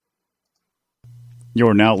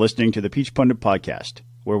You're now listening to the Peach Pundit Podcast,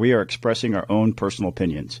 where we are expressing our own personal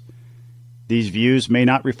opinions. These views may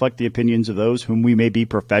not reflect the opinions of those whom we may be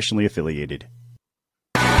professionally affiliated.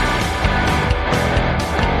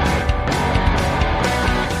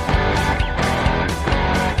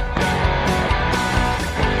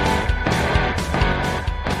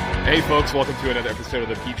 Hey folks, welcome to another episode of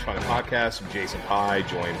the Peach Pundit Podcast. I'm Jason Pye,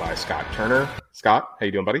 joined by Scott Turner. Scott, how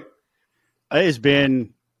you doing, buddy? It has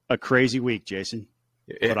been a crazy week, Jason,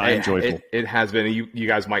 but I am joyful. It has been. You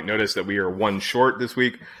guys might notice that we are one short this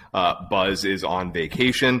week. Buzz is on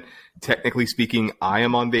vacation. Technically speaking, I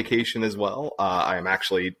am on vacation as well. I am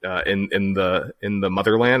actually in the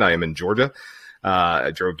motherland. I am in Georgia.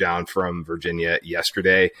 I drove down from Virginia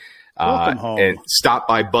yesterday Welcome home. And stopped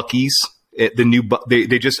by Buc-ee's.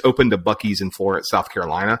 They just opened a Buc-ee's in Florence, South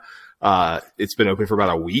Carolina. It's been open for about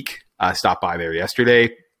a week. I stopped by there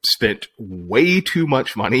yesterday, spent way too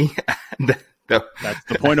much money. That's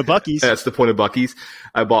the point of Buc-ee's. That's the point of Buc-ee's.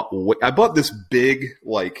 I bought this big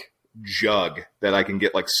jug that I can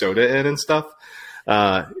get soda in and stuff.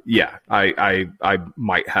 I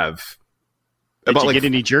might have. Did you get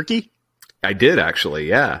any jerky? I did actually.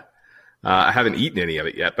 Yeah. I haven't eaten any of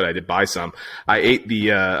it yet, but I did buy some. I ate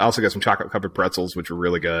I also got some chocolate covered pretzels, which were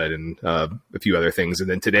really good, and a few other things. And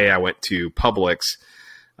then today I went to Publix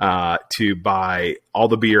to buy all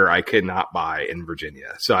the beer I could not buy in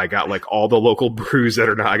Virginia. So I got all the local brews that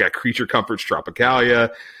are not. I got Creature Comforts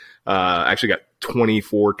Tropicalia. Actually got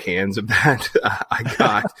 24 cans of that.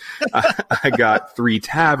 I got Three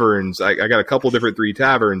Taverns. I got a couple different Three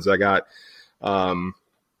Taverns. I got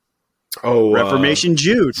Reformation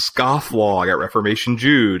Jude. Scofflaw. I got Reformation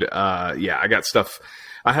Jude. I got stuff.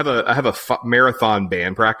 I have a marathon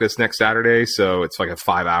band practice next Saturday, so it's like a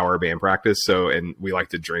 5-hour band practice. So, and we like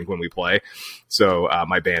to drink when we play. So,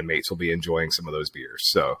 my bandmates will be enjoying some of those beers.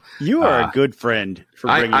 So, you are a good friend for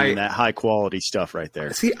bringing in that high quality stuff right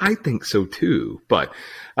there. See, I think so too. But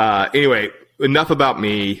anyway, enough about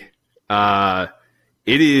me.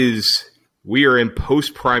 We are in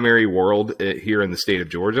post-primary world here in the state of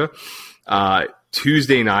Georgia.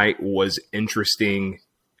 Tuesday night was interesting,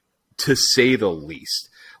 to say the least.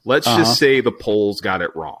 Let's just say the polls got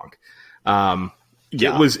it wrong.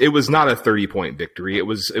 It was not a 30-point victory. It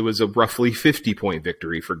was a roughly 50-point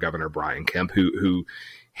victory for Governor Brian Kemp, who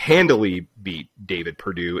handily beat David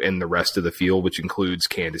Perdue and the rest of the field, which includes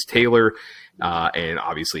Candace Taylor and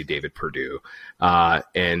obviously David Perdue.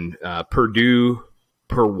 And Perdue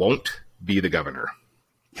won't be the governor.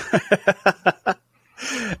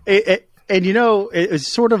 It was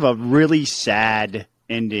sort of a really sad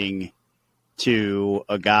ending to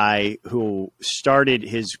a guy who started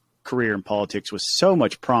his career in politics with so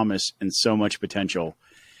much promise and so much potential,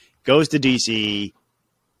 goes to DC,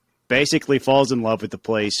 basically falls in love with the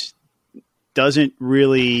place, doesn't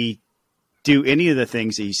really do any of the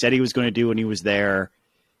things that he said he was going to do when he was there,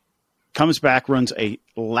 comes back, runs a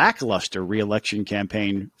lackluster re-election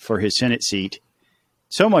campaign for his Senate seat,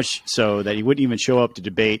 so much so that he wouldn't even show up to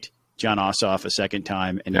debate Jon Ossoff a second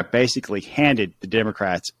time, and He basically handed the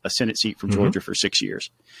Democrats a Senate seat from Georgia for 6 years.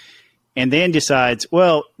 And then decides,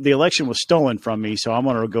 well, the election was stolen from me, so I'm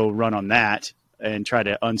going to go run on that and try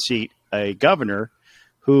to unseat a governor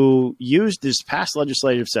who used this past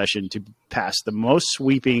legislative session to pass the most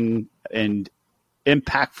sweeping and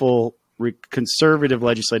impactful conservative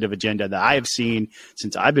legislative agenda that I have seen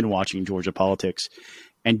since I've been watching Georgia politics,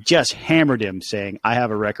 and just hammered him saying, I have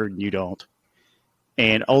a record and you don't.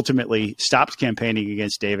 And ultimately stopped campaigning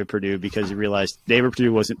against David Perdue because he realized David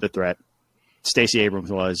Perdue wasn't the threat. Stacey Abrams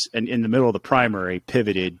was. And in the middle of the primary,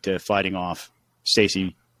 pivoted to fighting off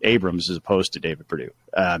Stacey Abrams as opposed to David Perdue.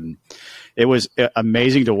 It was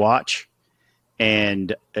amazing to watch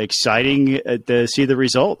and exciting to see the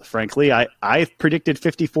result. Frankly, I predicted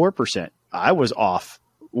 54%. I was off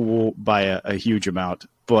by a huge amount,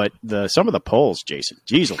 but some of the polls, Jason,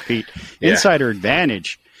 geez, Pete, Insider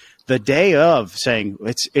Advantage, the day of saying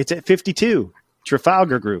it's at 52.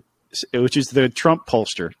 Trafalgar Group, which is the Trump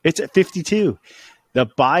pollster, it's at 52. The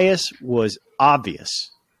bias was obvious.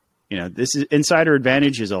 This is Insider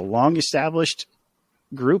Advantage is a long established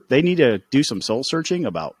group. They need to do some soul searching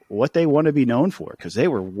about what they want to be known for, because they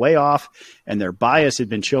were way off and their bias had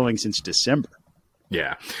been showing since December.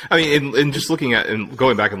 Yeah. I mean, and just looking at and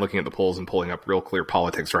going back and looking at the polls and pulling up Real Clear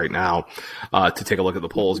Politics right now to take a look at the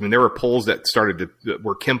polls. I mean, there were polls that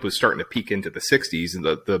where Kemp was starting to peak into the 60s, and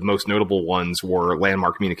the most notable ones were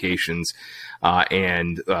Landmark Communications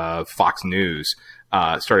and Fox News.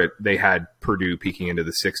 They had Perdue peaking into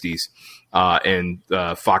the 60s, and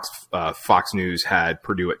Fox News had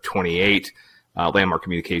Perdue at 28. Landmark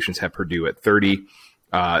Communications had Perdue at 30.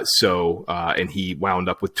 And he wound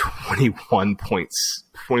up with 21 points,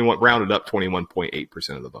 rounded up 21.8%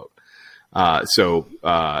 of the vote.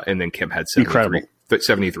 And then Kemp had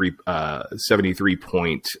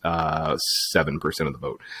 73.7% of the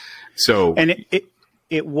vote. So, and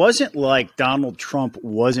it wasn't like Donald Trump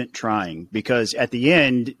wasn't trying, because at the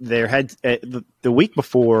end there had the week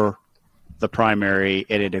before the primary,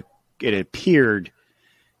 it appeared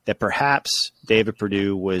that perhaps David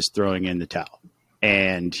Perdue was throwing in the towel.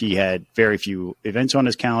 And he had very few events on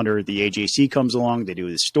his calendar. The AJC comes along. They do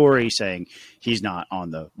this story saying he's not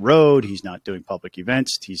on the road. He's not doing public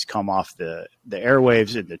events. He's come off the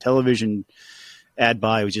airwaves and the television ad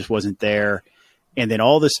buy. He just wasn't there. And then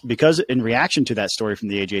all this, because in reaction to that story from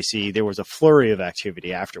the AJC, there was a flurry of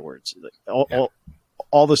activity afterwards. All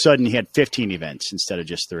of a sudden, he had 15 events instead of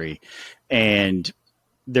just 3. And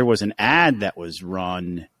there was an ad that was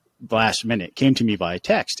run last minute, came to me via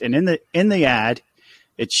text. And in the ad,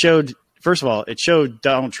 it showed, first of all, it showed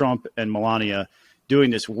Donald Trump and Melania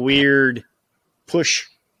doing this weird push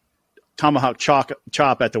tomahawk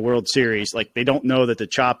chop at the World Series. Like, they don't know that the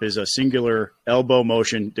chop is a singular elbow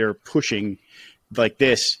motion. They're pushing like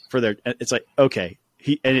this for their, it's like, okay.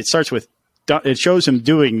 And it starts with, it shows him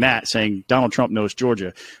doing that, saying Donald Trump knows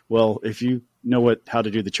Georgia. Well, if you know how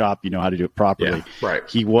to do the chop, you know how to do it properly. Yeah, right.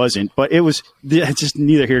 He wasn't, but it's just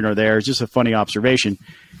neither here nor there. It's just a funny observation.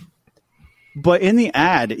 But in the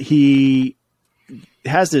ad, he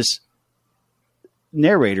has this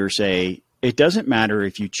narrator say, it doesn't matter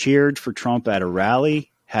if you cheered for Trump at a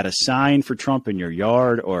rally, had a sign for Trump in your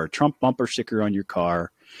yard, or a Trump bumper sticker on your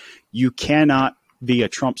car. You cannot be a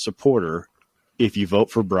Trump supporter if you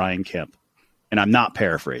vote for Brian Kemp. And I'm not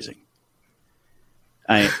paraphrasing.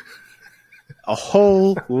 A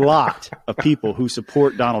whole lot of people who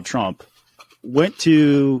support Donald Trump went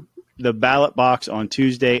to the ballot box on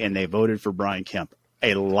Tuesday and they voted for Brian Kemp.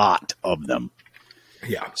 A lot of them.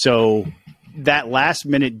 Yeah. So that last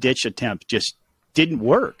minute ditch attempt just didn't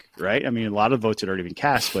work, right? I mean, a lot of votes had already been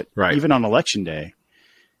cast, but even on election day,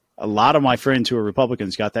 a lot of my friends who are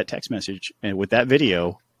Republicans got that text message and with that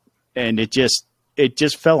video, and it just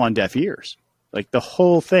fell on deaf ears. Like the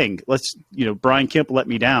whole thing, Brian Kemp let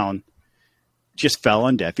me down, just fell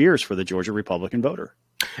on deaf ears for the Georgia Republican voter.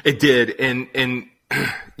 It did. And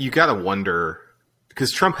you got to wonder,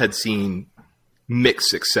 because Trump had seen mixed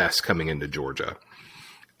success coming into Georgia.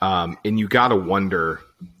 And you got to wonder,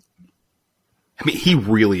 I mean, he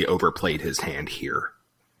really overplayed his hand here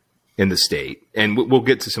in the state. And we'll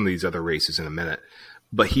get to some of these other races in a minute.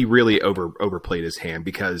 But he really overplayed his hand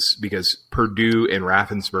because Perdue and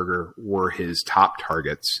Raffensperger were his top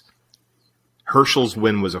targets. Herschel's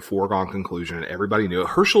win was a foregone conclusion, and everybody knew it.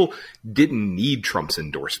 Herschel didn't need Trump's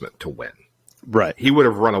endorsement to win. Right. He would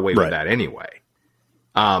have run away with that anyway.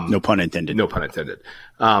 No pun intended. No pun intended.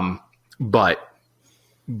 But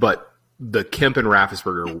the Kemp and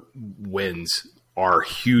Raffensperger wins are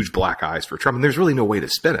huge black eyes for Trump, and there's really no way to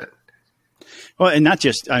spin it. Well, and not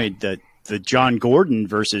just, I mean, the John Gordon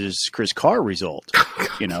versus Chris Carr result,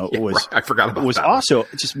 was I forgot about was that also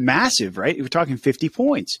just massive, right? We're talking 50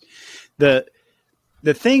 points. The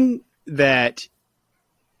thing that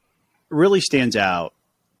really stands out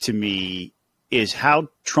to me is how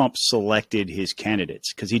Trump selected his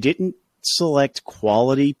candidates, because he didn't select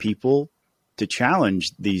quality people to challenge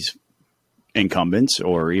these incumbents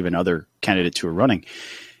or even other candidates who are running.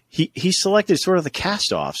 He selected sort of the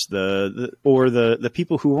cast-offs, the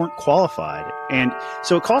people who weren't qualified. And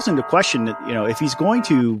so it calls into question that, if he's going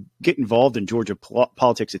to get involved in Georgia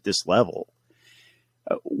politics at this level,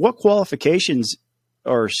 what qualifications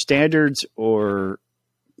or standards or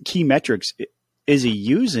key metrics is he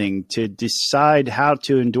using to decide how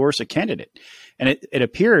to endorse a candidate? And it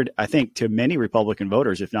appeared, I think, to many Republican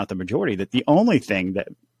voters, if not the majority, that the only thing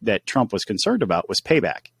that Trump was concerned about was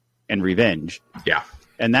payback and revenge. Yeah.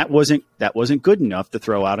 And that wasn't good enough to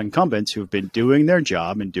throw out incumbents who've been doing their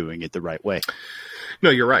job and doing it the right way.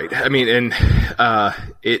 No, you're right. I mean, and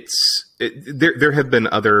there have been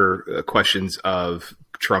other questions of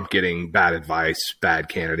Trump getting bad advice, bad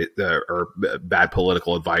candidate, or bad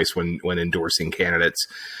political advice when endorsing candidates.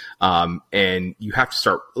 And you have to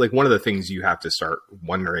start, like, one of the things you have to start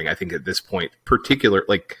wondering, I think at this point,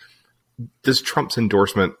 does Trump's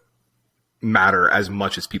endorsement matter as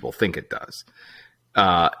much as people think it does?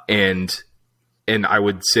 And I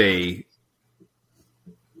would say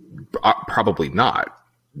probably not,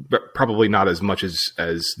 but probably not as much as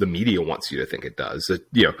the media wants you to think it does.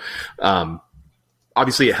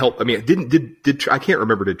 Obviously it helped. I mean, I can't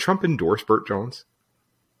remember. Did Trump endorse Burt Jones?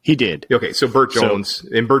 He did. Okay, so Burt Jones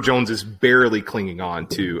is barely clinging on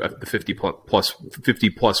to the 50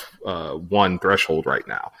 plus 1 threshold right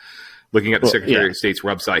now. Looking at the Secretary of State's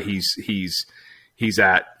website, he's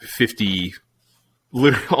at 50,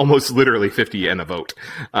 almost literally 50 and a vote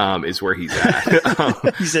is where he's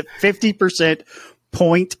at. He's at 50%.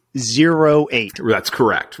 0.08. That's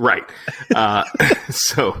correct. Right.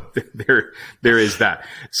 So there is that.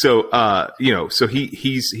 So, so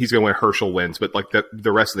he's going to win. Herschel wins, but like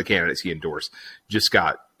the rest of the candidates he endorsed just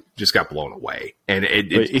got blown away. And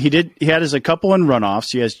he had a couple in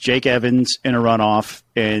runoffs. He has Jake Evans in a runoff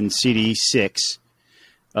in CD6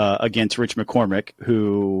 against Rich McCormick,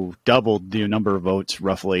 who doubled the number of votes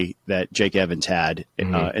roughly that Jake Evans had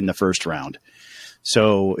in the first round.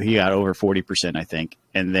 So he got over 40%, I think.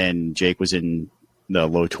 And then Jake was in the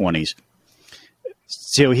low 20s.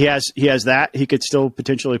 So he has that. He could still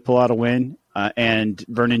potentially pull out a win. And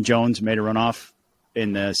Vernon Jones made a runoff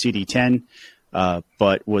in the CD10,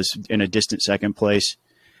 but was in a distant second place.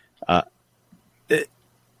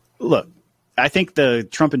 Look, I think the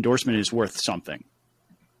Trump endorsement is worth something.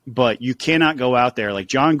 But you cannot go out there like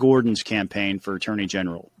John Gordon's campaign for Attorney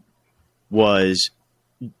General was –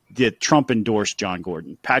 that Trump endorsed John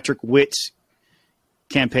Gordon. Patrick Witt's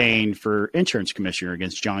campaign for insurance commissioner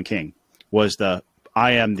against John King was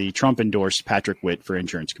I am the Trump endorsed Patrick Witt for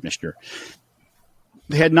insurance commissioner.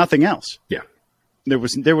 They had nothing else. Yeah. There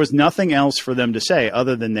was nothing else for them to say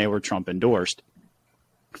other than they were Trump endorsed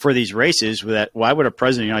for these races. Why would a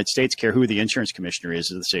president of the United States care who the insurance commissioner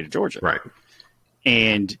is of the state of Georgia? Right.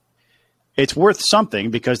 And it's worth something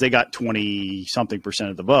because they got 20-something%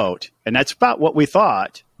 of the vote. And that's about what we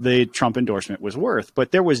thought the Trump endorsement was worth.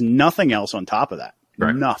 But there was nothing else on top of that.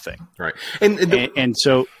 Right. Nothing. Right. And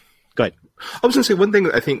so, go ahead. I was going to say one thing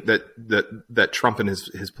that I think that Trump and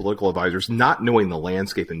his political advisors, not knowing the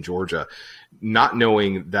landscape in Georgia, not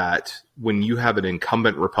knowing that when you have an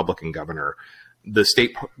incumbent Republican governor,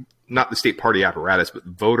 not the state party apparatus, but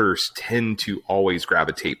voters tend to always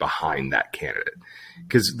gravitate behind that candidate.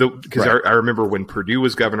 Because right. I remember when Perdue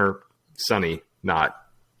was governor, Sonny,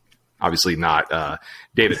 obviously not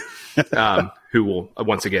David, who will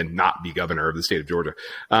once again not be governor of the state of Georgia.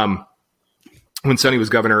 When Sonny was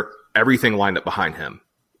governor, everything lined up behind him.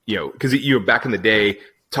 Because back in the day,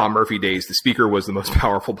 Tom Murphy days, the speaker was the most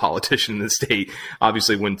powerful politician in the state.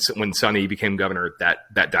 Obviously, when Sonny became governor,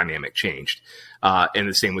 that dynamic changed. And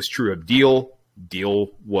the same was true of Deal.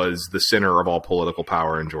 Deal was the center of all political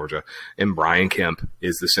power in Georgia, and Brian Kemp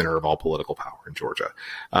is the center of all political power in Georgia,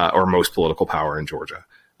 or most political power in Georgia.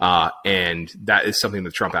 And that is something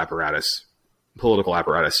the Trump political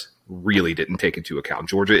apparatus really didn't take into account.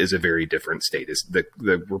 Georgia is a very different state.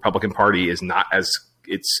 The Republican Party is not as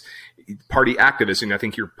it's party activists, and I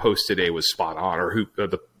think your post today was spot on, or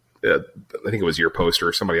I think it was your post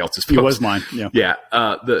or somebody else's post. It was mine. Yeah. Yeah.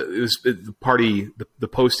 The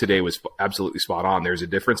post today was absolutely spot on. There's a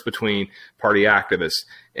difference between party activists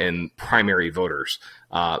and primary voters.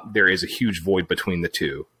 There is a huge void between the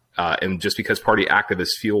two. And just because party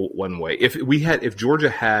activists feel one way, if Georgia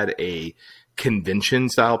had a convention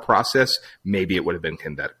style process, maybe it would have been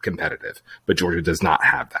competitive, but Georgia does not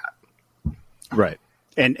have that. Right.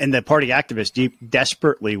 And the party activists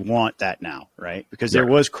desperately want that now, right? Because there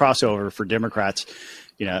was crossover for Democrats.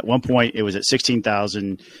 At one point it was at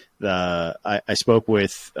 16,000. I spoke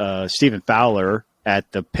with Stephen Fowler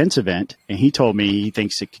at the Pence event, and he told me he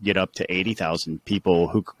thinks it could get up to 80,000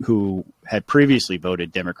 people who had previously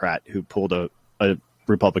voted Democrat who pulled a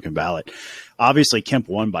Republican ballot. Obviously, Kemp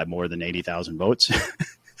won by more than 80,000 votes.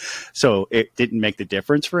 So it didn't make the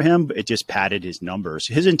difference for him, but it just padded his numbers.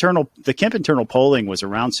 The Kemp internal polling was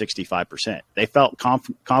around 65%. They felt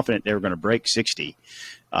confident they were going to break 60.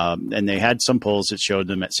 And they had some polls that showed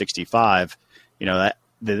them at 65. That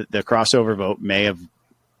the crossover vote may have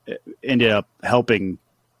ended up helping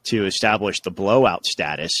to establish the blowout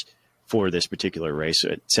status for this particular race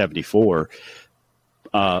at 74.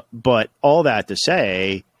 But all that to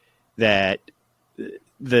say that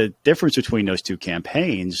the difference between those two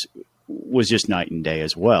campaigns was just night and day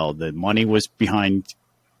as well. The money was behind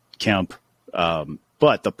Kemp,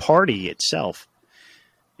 but the party itself,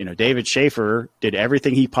 David Schaefer did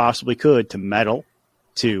everything he possibly could to meddle,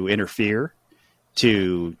 to interfere,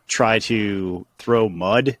 to try to throw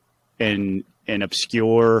mud and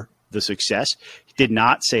obscure the success. He did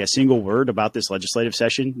not say a single word about this legislative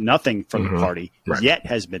session. Nothing from the party yet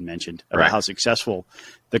has been mentioned about how successful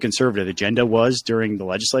the conservative agenda was during the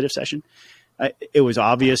legislative session. It was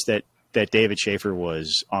obvious that David Schaefer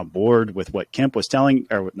was on board with what Kemp was telling,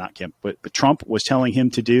 or not Kemp, but Trump was telling him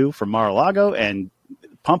to do from Mar-a-Lago and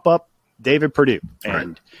pump up David Perdue,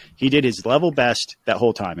 and he did his level best that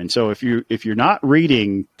whole time. And so if you're not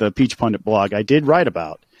reading the Peach Pundit blog, I did write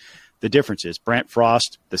about the differences. Brant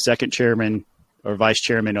Frost, the second chairman or vice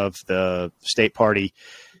chairman of the state party,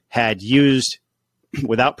 had used,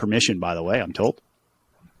 without permission, by the way, I'm told,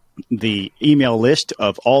 the email list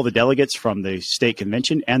of all the delegates from the state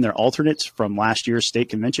convention and their alternates from last year's state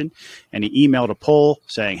convention. And he emailed a poll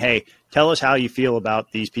saying, hey, tell us how you feel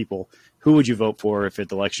about these people. Who would you vote for if the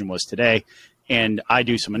election was today? And I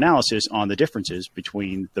do some analysis on the differences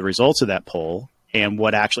between the results of that poll and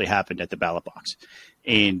what actually happened at the ballot box.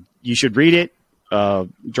 And you should read it,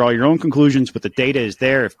 draw your own conclusions, but the data is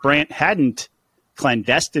there. If Brant hadn't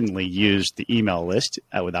clandestinely used the email list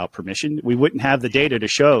without permission, we wouldn't have the data to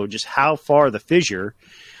show just how far the fissure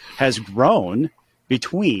has grown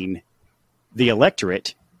between the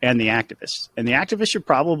electorate and the activists. And the activists should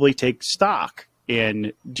probably take stock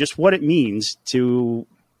in just what it means to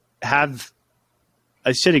have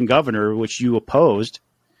a sitting governor, which you opposed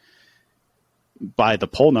by the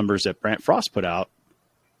poll numbers that Brant Frost put out,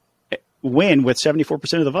 win with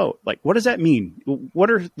 74% of the vote. Like, what does that mean?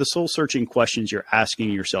 What are the soul searching questions you're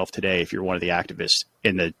asking yourself today if you're one of the activists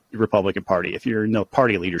in the Republican Party, if you're in the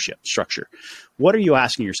party leadership structure? What are you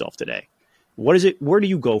asking yourself today? What is it? Where do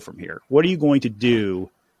you go from here? What are you going to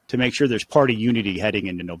do to make sure there's party unity heading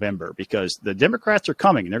into November? Because the Democrats are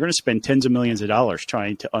coming and they're going to spend tens of millions of dollars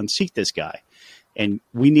trying to unseat this guy. And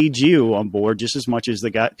we need you on board just as much as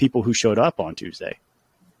the people who showed up on Tuesday.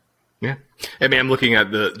 Yeah. I mean, I'm looking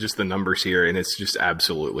at just the numbers here, and it's just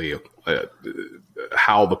absolutely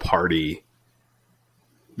how the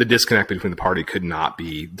disconnect between the party could not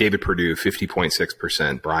be. David Perdue,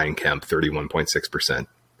 50.6%, Brian Kemp, 31.6%.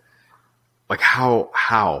 Like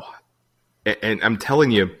how? And I'm telling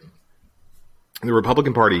you, the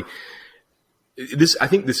Republican Party, I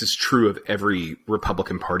think this is true of every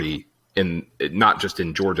Republican Party, not just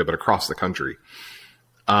in Georgia, but across the country.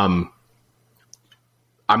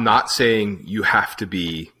 I'm not saying you have to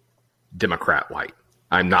be Democrat light.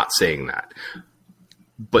 I'm not saying that.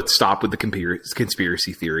 But stop with the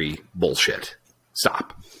conspiracy theory bullshit.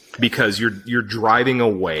 Stop. Because you're driving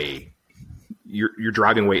away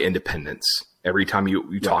independence every time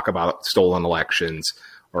you talk about stolen elections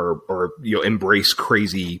or embrace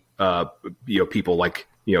crazy people like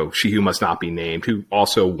she who must not be named, who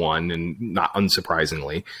also won, and not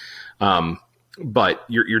unsurprisingly. But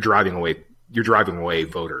you're driving away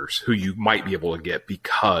voters who you might be able to get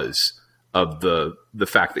because of the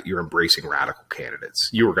fact that you're embracing radical candidates.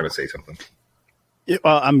 You were going to say something.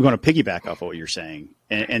 Well, I'm going to piggyback off what you're saying,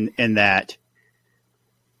 and that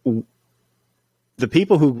the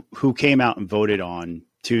people who came out and voted on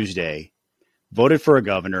Tuesday voted for a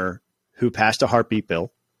governor who passed a heartbeat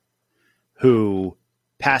bill, who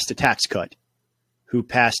passed a tax cut, who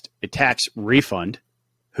passed a tax refund,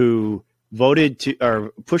 who voted to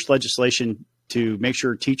or pushed legislation to make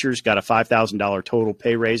sure teachers got a $5,000 total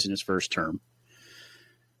pay raise in his first term,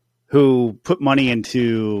 who put money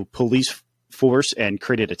into police force and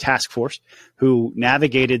created a task force, who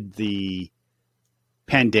navigated the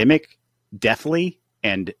pandemic deftly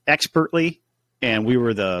and expertly. And we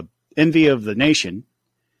were the envy of the nation,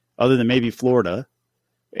 other than maybe Florida,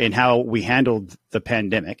 in how we handled the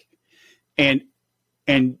pandemic. And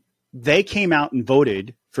they came out and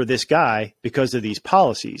voted for this guy because of these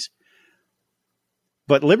policies.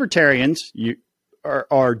 But libertarians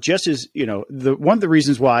are just as, one of the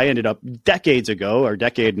reasons why I ended up decades ago or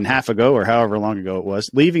decade and a half ago or however long ago it was,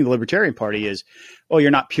 leaving the Libertarian Party is, you're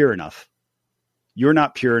not pure enough. You're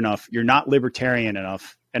not pure enough. You're not libertarian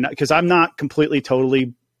enough. And because I'm not completely,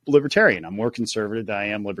 totally libertarian. I'm more conservative than I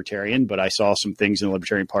am libertarian, but I saw some things in the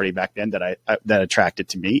Libertarian Party back then that that attracted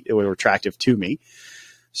to me. It were attractive to me.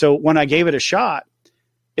 So when I gave it a shot,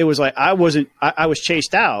 it was like I was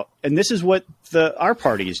chased out. And this is what our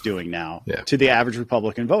party is doing now to the average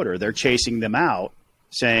Republican voter. They're chasing them out,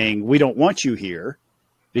 saying, we don't want you here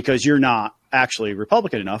because you're not actually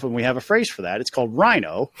Republican enough. And we have a phrase for that. It's called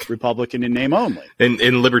Rhino, Republican in name only.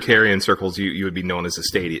 In libertarian circles, you would be known as a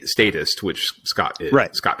statist, which Scott is.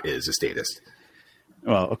 Right. Scott is a statist.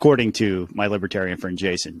 Well, according to my libertarian friend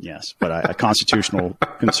Jason, yes, but a constitutional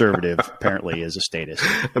conservative apparently is a statist,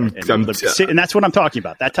 and that's what I'm talking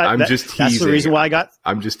about. That type. That's the reason why I got.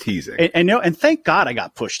 I'm just teasing. And thank God I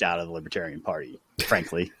got pushed out of the Libertarian Party,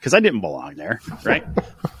 frankly, because I didn't belong there. Right.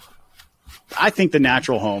 I think the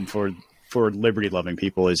natural home for liberty-loving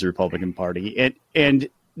people is the Republican Party, and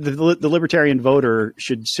the libertarian voter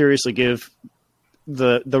should seriously give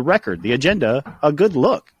the record, the agenda, a good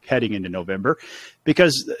look heading into November,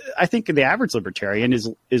 because I think the average libertarian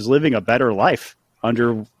is living a better life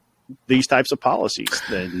under these types of policies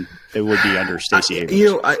than it would be under Stacey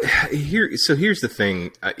Abrams. Here's the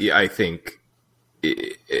thing. I think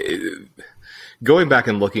going back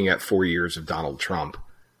and looking at 4 years of Donald Trump,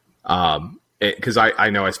 because I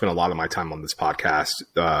know I spent a lot of my time on this podcast,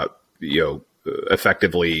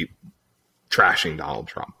 effectively trashing Donald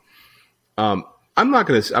Trump. I'm not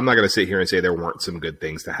going to sit here and say there weren't some good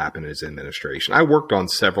things to happen in his administration. I worked on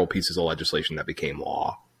several pieces of legislation that became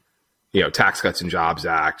law. Tax Cuts and Jobs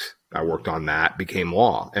Act. I worked on that, became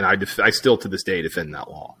law, and I still to this day defend that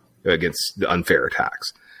law against the unfair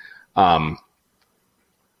tax.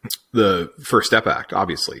 The First Step Act,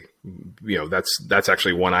 obviously, that's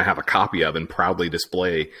actually one I have a copy of and proudly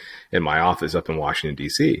display in my office up in Washington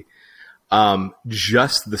D.C.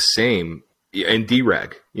 Just the same. And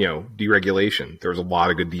deregulation. There was a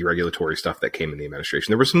lot of good deregulatory stuff that came in the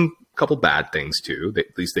administration. There were some couple bad things too.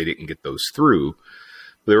 At least they didn't get those through.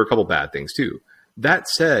 But there were a couple bad things too. That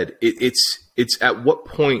said, it's at what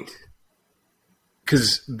point?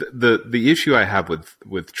 Because the issue I have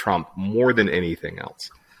with Trump more than anything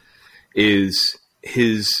else is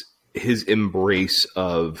his embrace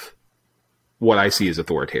of what I see as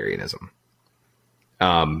authoritarianism.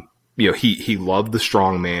 He loved the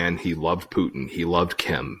strong man. He loved Putin. He loved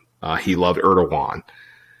Kim. He loved Erdogan.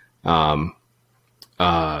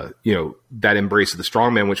 That embrace of the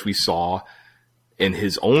strong man, which we saw in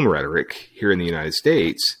his own rhetoric here in the United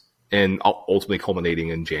States, and ultimately culminating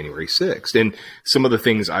in January 6th. And some of the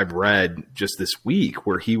things I've read just this week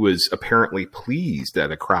where he was apparently pleased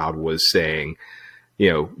that a crowd was saying,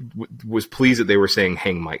 was pleased that they were saying,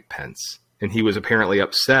 "Hang Mike Pence." And he was apparently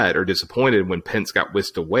upset or disappointed when Pence got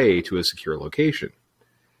whisked away to a secure location.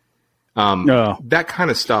 That kind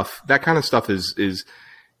of stuff is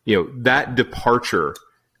that departure,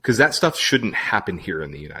 because that stuff shouldn't happen here in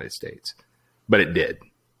the United States, but it did.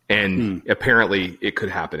 And apparently it could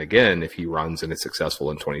happen again if he runs and is successful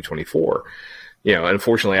in 2024.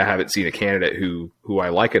 Unfortunately, I haven't seen a candidate who I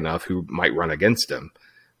like enough who might run against him,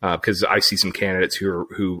 because I see some candidates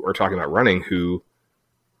who are talking about running who,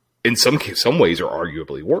 in some ways, are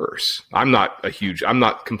arguably worse. I'm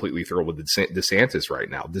not completely thrilled with DeSantis right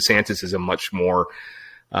now. DeSantis is a much more,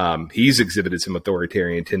 he's exhibited some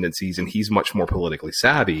authoritarian tendencies, and he's much more politically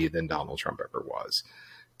savvy than Donald Trump ever was.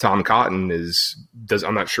 Tom Cotton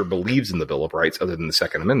I'm not sure believes in the Bill of Rights other than the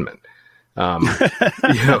Second Amendment.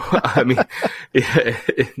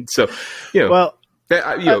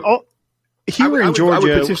 Here in Georgia, I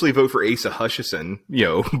would potentially vote for Asa Hutchinson,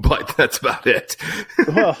 but that's about it.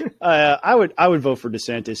 I would vote for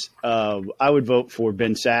DeSantis. I would vote for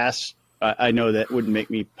Ben Sasse. I know that wouldn't make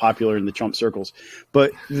me popular in the Trump circles,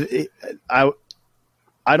 but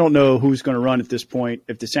I don't know who's going to run at this point.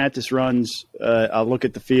 If DeSantis runs, I'll look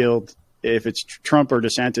at the field. If it's Trump or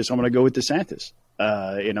DeSantis, I'm going to go with DeSantis.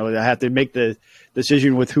 I have to make the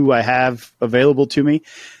decision with who I have available to me.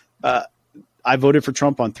 I voted for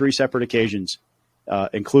Trump on 3 separate occasions,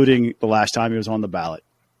 including the last time he was on the ballot.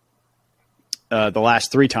 The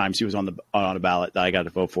last 3 times he was on a ballot that I got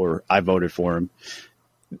to vote for, I voted for him.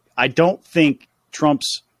 I don't think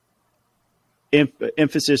Trump's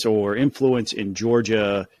emphasis or influence in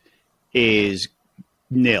Georgia is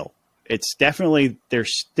nil. It's definitely,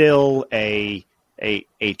 there's still a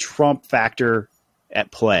Trump factor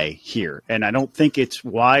at play here. And I don't think it's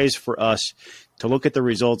wise for us to look at the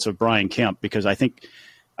results of Brian Kemp, because I think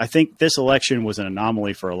this election was an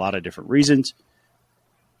anomaly for a lot of different reasons.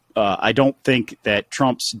 I don't think that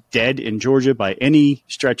Trump's dead in Georgia by any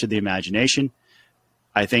stretch of the imagination.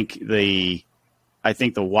 I think the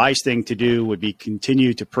wise thing to do would be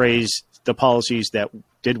continue to praise the policies that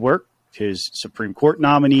did work. His Supreme Court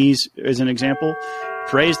nominees, as an example,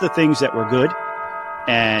 praise the things that were good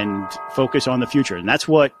and focus on the future. And that's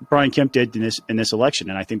what Brian Kemp did in this election.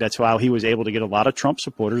 And I think that's how he was able to get a lot of Trump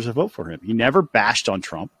supporters to vote for him. He never bashed on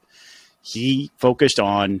Trump. He focused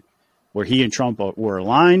on where he and Trump were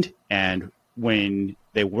aligned. And when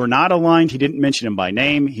they were not aligned, he didn't mention him by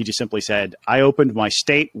name. He just simply said, I opened my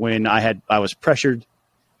state when I was pressured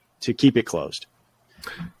to keep it closed.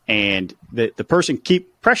 And the person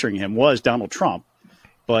keep pressuring him was Donald Trump.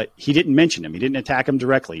 But he didn't mention him. He didn't attack him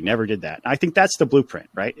directly. He never did that. I think that's the blueprint,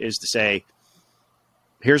 right? Is to say,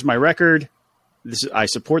 here's my record. I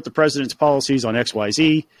support the president's policies on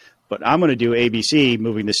XYZ, but I'm going to do ABC,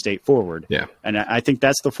 moving the state forward. Yeah. And I think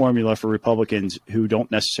that's the formula for Republicans who don't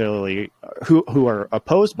necessarily who are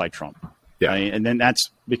opposed by Trump. Yeah. Right? And then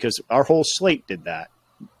that's because our whole slate did that.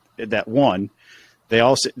 That one, they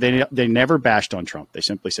never bashed on Trump. They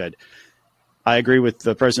simply said, I agree with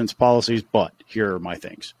the president's policies, but here are my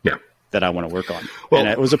things that I want to work on. Well, and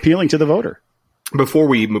it was appealing to the voter. Before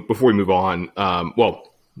we move on,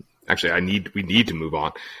 actually, we need to move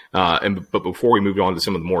on. But before we move on to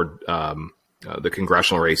some of the more the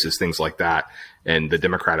congressional races, things like that, and the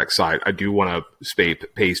Democratic side, I do want to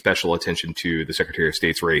pay special attention to the Secretary of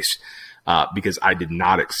State's race because I did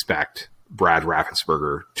not expect Brad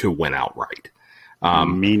Raffensperger to win outright.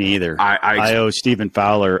 Me neither. I owe Stephen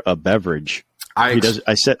Fowler a beverage. I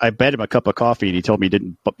bet him a cup of coffee, and he told me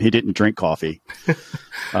he didn't drink coffee.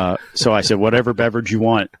 So I said, whatever beverage you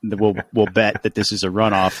want, we'll bet that this is a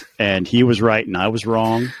runoff. And he was right, and I was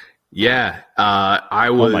wrong. Yeah,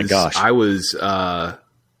 I was. Oh my gosh! I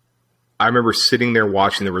remember sitting there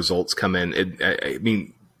watching the results come in. I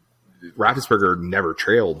mean, Raffensperger never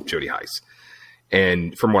trailed Jody Hice,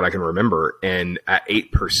 and from what I can remember, and at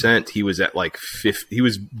 8%, he was at like 50. He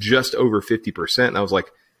was just over 50%. And I was like,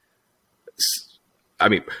 I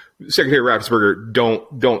mean, Secretary Raffensperger,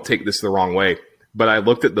 don't take this the wrong way. But I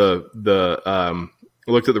looked at the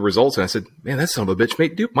results and I said, man, that son of a bitch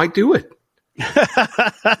might do it.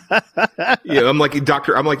 Yeah, I'm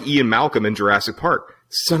like Ian Malcolm in Jurassic Park.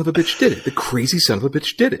 Son of a bitch did it. The crazy son of a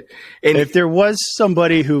bitch did it. And if there was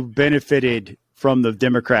somebody who benefited from the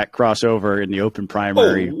Democrat crossover in the open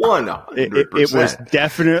primary, 100%. It was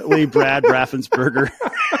definitely Brad Raffensperger.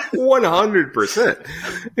 100%.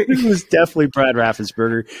 It was definitely Brad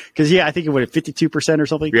Raffensperger because I think it was 52% or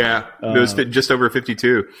something. Yeah, it was just over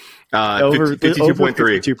 52,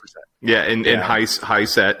 52.3%. Yeah, and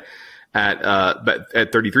Hice at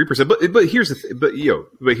 33%. But here's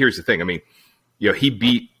the thing. I mean, he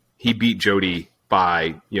beat Jody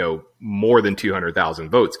by more than 200,000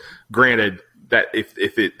 votes. Granted, that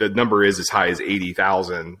if the number is as high as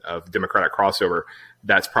 80,000 of Democratic crossover,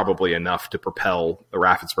 that's probably enough to propel the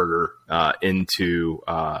Raffensperger into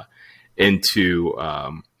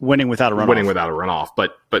winning without a runoff.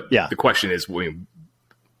 But the question is,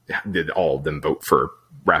 did all of them vote for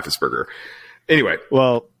Raffensperger? Anyway,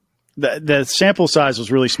 well, the sample size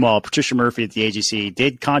was really small. Patricia Murphy at the AGC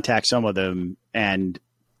did contact some of them and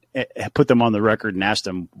put them on the record and asked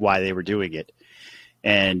them why they were doing it.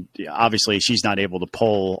 And obviously she's not able to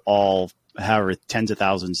poll all, however, tens of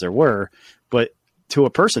thousands there were, but to a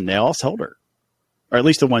person, they all told her, or at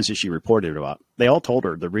least the ones that she reported about, they all told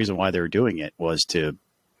her the reason why they were doing it was to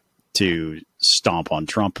stomp on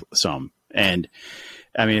Trump some. And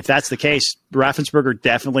I mean, if that's the case, Raffensperger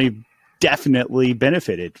definitely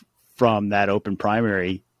benefited from that open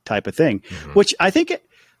primary type of thing, which I think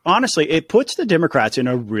honestly, it puts the Democrats in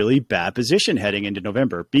a really bad position heading into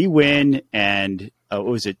November. Wynn and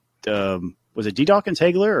was it D. Dawkins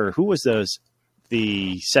Hagler, or who was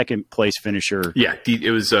the second place finisher? Yeah,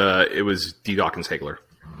 it was D. Dawkins Hagler.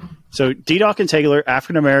 So D. Dawkins Hagler,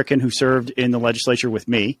 African American, who served in the legislature with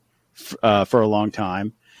me for a long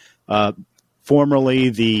time, formerly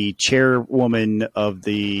the chairwoman of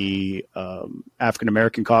the African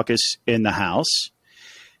American caucus in the House.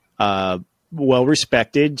 Well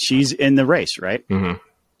respected. She's in the race, right?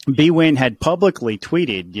 Mm-hmm. Wynn had publicly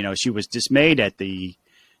tweeted, she was dismayed at the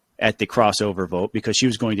crossover vote because she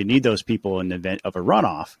was going to need those people in the event of a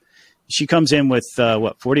runoff. She comes in with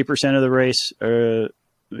 40% of the race. Let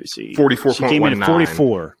me see, 44.19. She came in at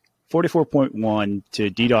 44.1 to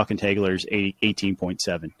D. Dawkins Hagler's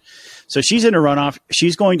 18.7. So she's in a runoff.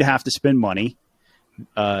 She's going to have to spend money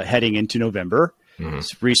heading into November.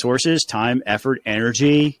 Mm-hmm. Resources, time, effort,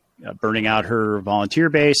 energy. Burning out her volunteer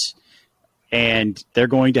base, and they're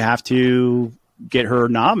going to have to get her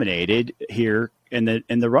nominated here in the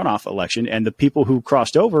runoff election. And the people who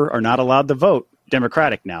crossed over are not allowed to vote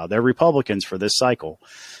Democratic now. They're Republicans for this cycle.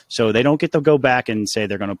 So they don't get to go back and say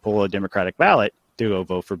they're going to pull a Democratic ballot to go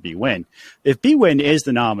vote for Wynn. If Wynn is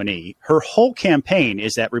the nominee, her whole campaign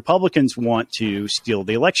is that Republicans want to steal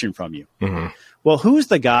the election from you. Mm-hmm. Well, who's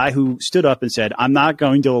the guy who stood up and said, I'm not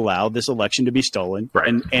going to allow this election to be stolen,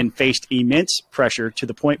 right, and faced immense pressure to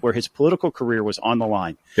the point where his political career was on the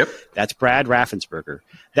line? Yep. That's Brad Raffensperger.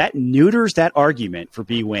 That neuters that argument for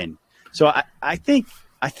Wynn. So I think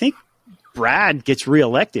Brad gets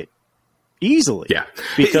reelected easily. Yeah.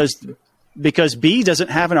 Because B doesn't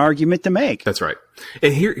have an argument to make. That's right.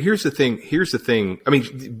 And here's the thing. I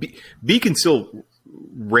mean, B can still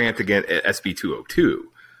rant against SB 202.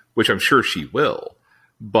 Which I'm sure she will,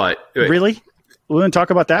 but really, we're going to talk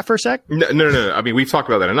about that for a sec. No. I mean, we've talked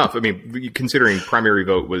about that enough. I mean, considering primary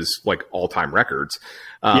vote was like all-time records.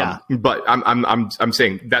 Yeah. But I'm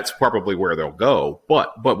saying that's probably where they'll go.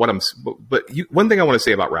 But one thing I want to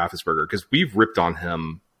say about Raffensperger, because we've ripped on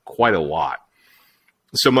him quite a lot,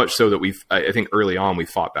 so much so that I think early on we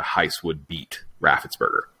thought that Hice would beat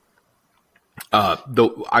Raffensperger.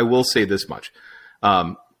 Though I will say this much.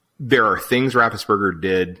 There are things Raffensperger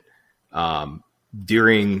did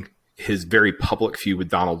during his very public feud with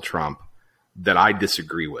Donald Trump that I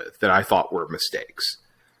disagree with, that I thought were mistakes.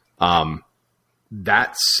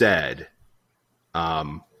 That said,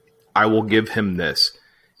 I will give him this.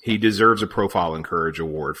 He deserves a Profile and Courage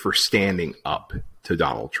Award for standing up to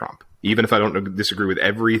Donald Trump, even if I don't disagree with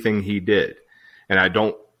everything he did. And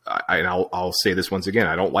I'll say this once again,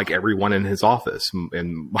 I don't like everyone in his office,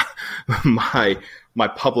 and my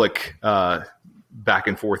public back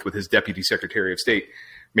and forth with his Deputy Secretary of State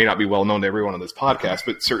may not be well known to everyone on this podcast,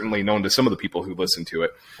 but certainly known to some of the people who listen to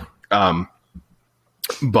it.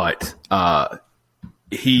 But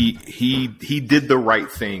he did the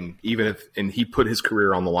right thing, and he put his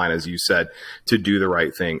career on the line, as you said, to do the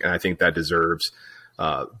right thing. And I think that deserves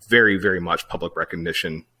very, very much public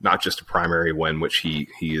recognition, not just a primary win, which he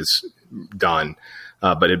has done,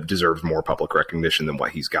 but it deserves more public recognition than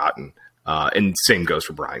what he's gotten. And same goes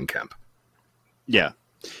for Brian Kemp. Yeah.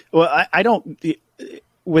 Well, I don't,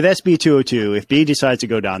 with SB 202, if B decides to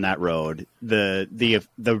go down that road, the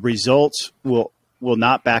results will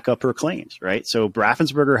not back up her claims, right? So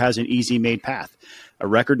Raffensperger has an easy made path. A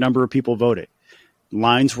record number of people voted.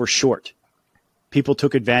 Lines were short. People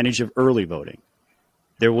took advantage of early voting.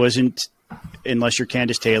 There wasn't, unless you're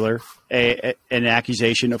Candace Taylor, an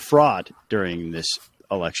accusation of fraud during this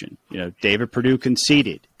election. You know, David Perdue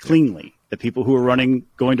conceded cleanly. The people who are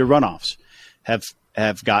going to runoffs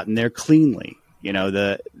have gotten there cleanly. You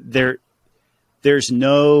know, there's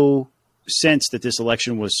no sense that this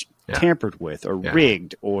election was tampered with or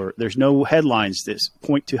rigged, or there's no headlines that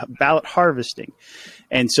point to ballot harvesting.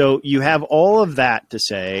 And so you have all of that to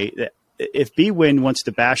say that if B-Win wants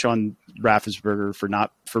to bash on Raffensperger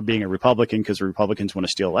for being a Republican because the Republicans want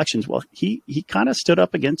to steal elections, well, he kind of stood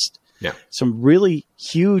up against some really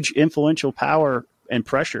huge influential power and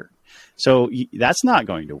pressure. So that's not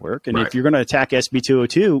going to work. And if you're going to attack SB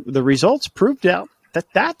 202, the results proved out that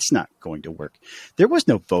that's not going to work. There was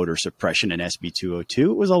no voter suppression in SB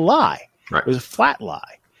 202. It was a lie. Right. It was a flat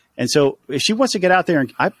lie. And so if she wants to get out there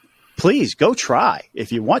and please go try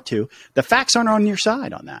if you want to. The facts aren't on your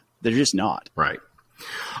side on that. They're just not. Right.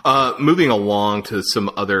 Moving along to some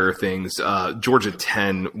other things, Georgia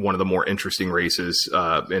 10, one of the more interesting races,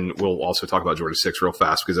 and we'll also talk about Georgia 6 real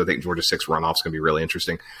fast because I think Georgia 6 runoff is going to be really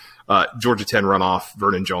interesting. Georgia 10 runoff,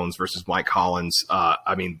 Vernon Jones versus Mike Collins.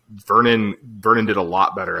 I mean, Vernon did a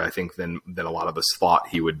lot better, I think, than a lot of us thought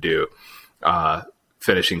he would do,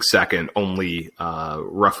 finishing second, only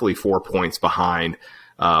roughly 4 points behind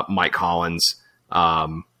Mike Collins,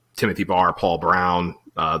 Timothy Barr, Paul Brown,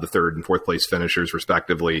 the third and fourth place finishers,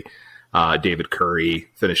 respectively. David Curry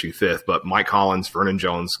finishing fifth. But Mike Collins, Vernon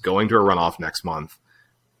Jones going to a runoff next month.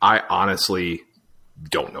 I honestly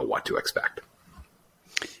don't know what to expect.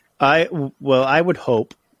 I would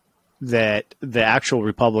hope that the actual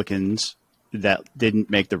Republicans that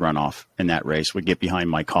didn't make the runoff in that race would get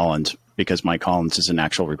behind Mike Collins because Mike Collins is an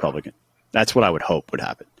actual Republican. That's what I would hope would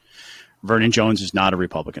happen. Vernon Jones is not a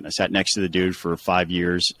Republican. I sat next to the dude for 5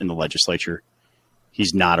 years in the legislature.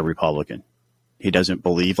 He's not a Republican. He doesn't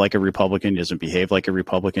believe like a Republican. He doesn't behave like a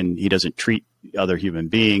Republican. He doesn't treat other human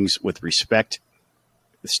beings with respect.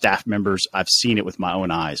 The staff members, I've seen it with my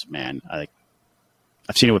own eyes, man.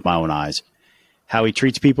 I've seen it with my own eyes. How he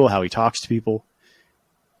treats people, how he talks to people.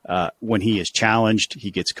 When he is challenged,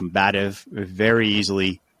 he gets combative very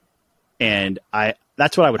easily. And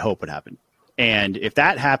that's what I would hope would happen. And if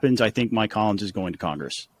that happens, I think Mike Collins is going to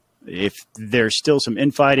Congress. If there's still some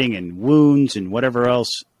infighting and wounds and whatever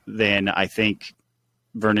else, then I think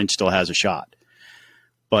Vernon still has a shot.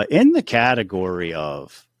 But in the category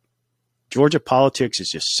of Georgia politics is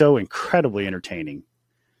just so incredibly entertaining,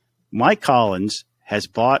 Mike Collins has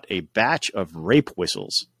bought a batch of rape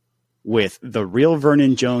whistles with the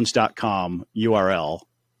realvernonjones.com URL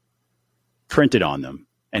printed on them.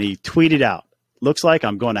 And he tweeted out, "Looks like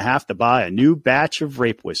I'm going to have to buy a new batch of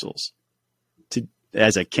rape whistles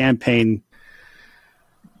as a campaign,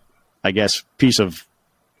 I guess, piece of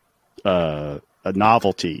a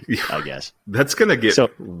novelty, I guess." That's going to get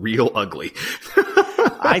real ugly.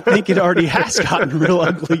 I think it already has gotten real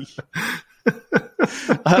ugly.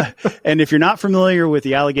 And if you're not familiar with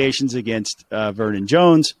the allegations against Vernon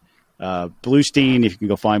Jones, Bluestein, if you can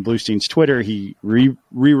go find Bluestein's Twitter, he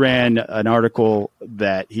reran an article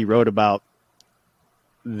that he wrote about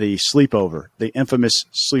the sleepover, the infamous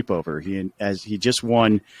sleepover. He just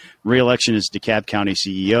won re-election as DeKalb County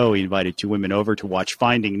CEO. He invited two women over to watch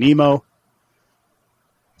Finding Nemo.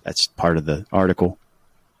 That's part of the article.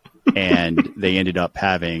 And they ended up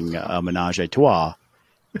having a menage a trois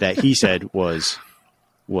that he said was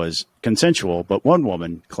consensual, but one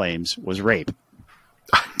woman claims was rape.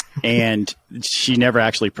 And she never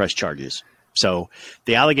actually pressed charges. So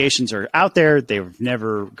the allegations are out there. They've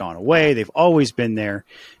never gone away. They've always been there.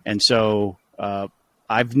 And so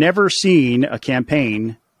I've never seen a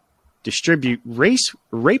campaign distribute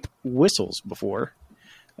rape whistles before.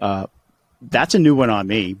 That's a new one on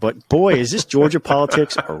me. But boy, is this Georgia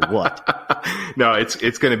politics or what? No,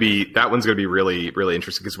 it's going to be, that one's going to be really, really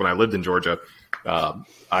interesting, because when I lived in Georgia,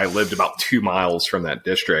 I lived about 2 miles from that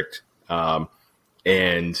district,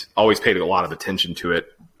 and always paid a lot of attention to it,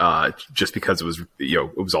 just because it was,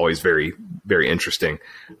 it was always very, very interesting.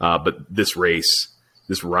 But this race,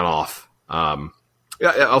 this runoff,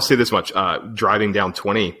 I'll say this much, driving down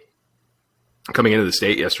 20, coming into the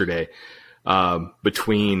state yesterday,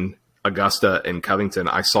 between Augusta and Covington,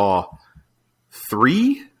 I saw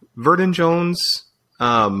 3 Vernon Jones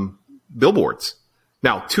billboards.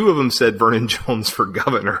 Now, 2 of them said Vernon Jones for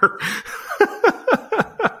governor.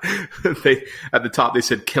 At the top they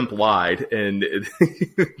said Kemp lied, and it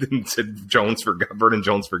said Vernon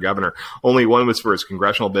Jones for governor. Only one was for his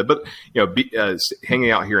congressional bid. But hanging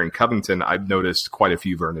out here in Covington, I've noticed quite a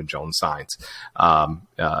few Vernon Jones signs,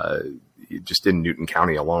 just in Newton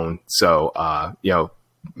County alone. So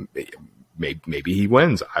maybe he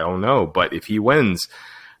wins. I don't know, but if he wins,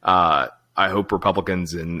 I hope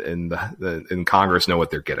Republicans in Congress know what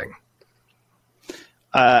they're getting.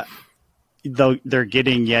 Though they're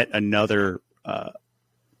getting yet another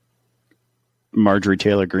Marjorie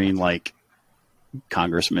Taylor Greene like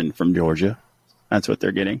congressman from Georgia. That's what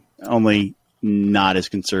they're getting. Only not as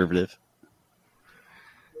conservative.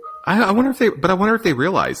 I wonder if they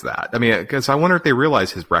realize that. I mean, because I wonder if they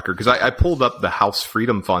realize his record. Because I pulled up the House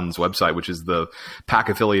Freedom Fund's website, which is the PAC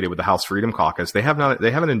affiliated with the House Freedom Caucus. They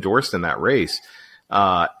haven't endorsed in that race,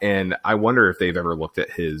 and I wonder if they've ever looked at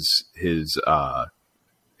his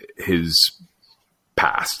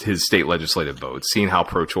past, his state legislative votes, seeing how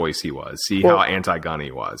pro-choice he was, how anti-gun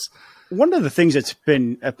he was. One of the things that's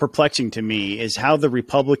been perplexing to me is how the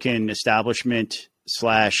Republican establishment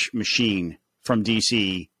 / machine from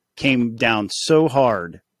D.C. came down so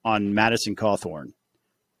hard on Madison Cawthorn,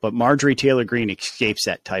 but Marjorie Taylor Greene escapes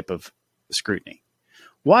that type of scrutiny.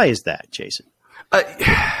 Why is that, Jason?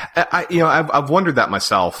 I've wondered that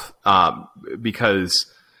myself,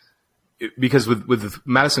 because with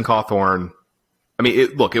Madison Cawthorn, I mean,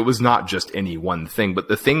 it was not just any one thing, but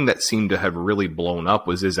the thing that seemed to have really blown up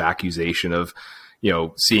was his accusation of,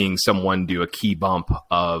 seeing someone do a key bump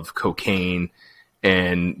of cocaine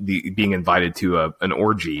and being invited to an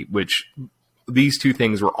orgy, which these 2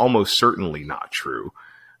 things were almost certainly not true.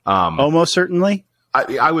 Almost certainly?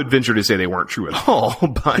 I would venture to say they weren't true at all,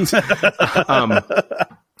 but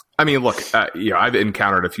I mean, look, I've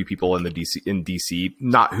encountered a few people in DC,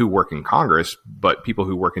 not who work in Congress, but people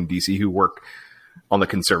who work in DC who work on the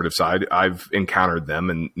conservative side. I've encountered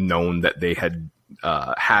them and known that they had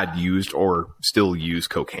used or still use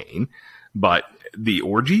cocaine, but the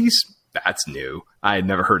orgies, that's new. I had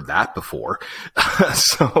never heard that before.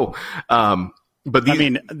 So, but I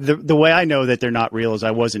mean, the way I know that they're not real is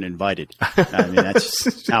I wasn't invited. I mean,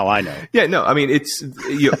 that's how I know. Yeah, no, I mean, it's,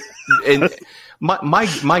 and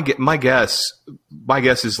my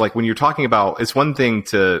guess is, like, when you're talking about, it's one thing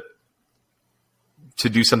to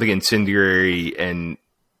do something incendiary and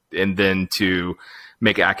then to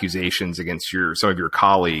make accusations against some of your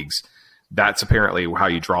colleagues. That's apparently how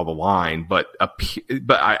you draw the line, but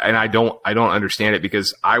I don't understand it,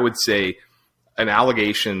 because I would say an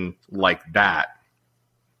allegation like that.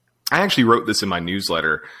 I actually wrote this in my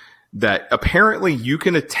newsletter, that apparently you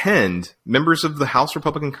can attend, members of the House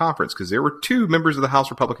Republican Conference, because there were 2 members of the House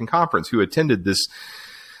Republican Conference who attended this,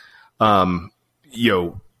 America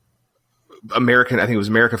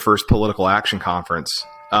First Political Action Conference,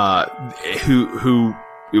 who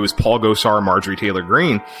it was Paul Gosar, Marjorie Taylor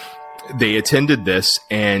Greene. They attended this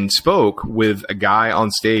and spoke with a guy on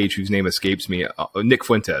stage whose name escapes me, Nick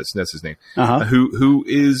Fuentes, that's his name,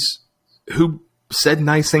 who said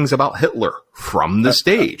nice things about Hitler from the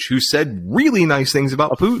stage, who said really nice things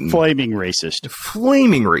about Putin. Flaming racist.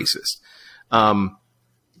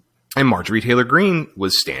 And Marjorie Taylor Greene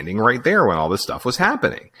was standing right there when all this stuff was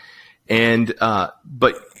happening. And,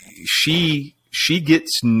 but she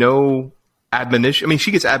gets no admonition. I mean,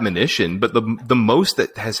 she gets admonition, but the most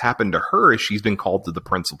that has happened to her is she's been called to the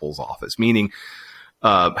principal's office, meaning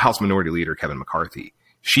House Minority Leader Kevin McCarthy.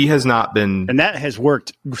 She has not been, and that has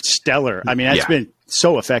worked stellar. I mean, that's been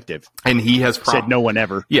so effective. And he has said no one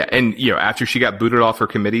ever. Yeah, and after she got booted off her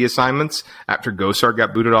committee assignments, after Gosar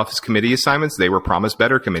got booted off his committee assignments, they were promised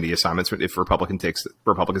better committee assignments if Republicans take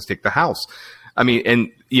the House. I mean,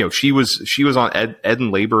 and she was on Ed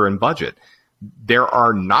and Labor and Budget. there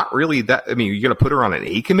are not really that. I mean, you're going to put her on an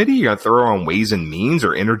A committee? You're going to throw her on Ways and Means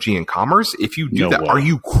or Energy and Commerce? If you do that, are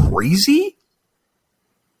you crazy?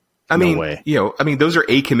 I mean, those are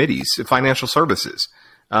A committees, financial services.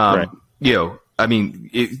 Right.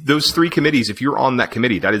 Those three committees, if you're on that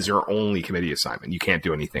committee, that is your only committee assignment. You can't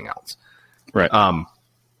do anything else. Right.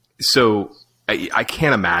 So I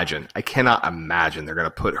can't imagine. I cannot imagine they're going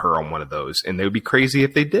to put her on one of those, and they would be crazy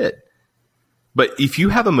if they did. But if you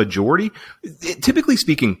have a majority, typically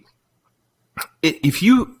speaking, if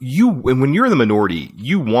when you're in the minority,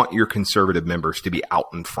 you want your conservative members to be out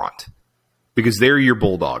in front because they're your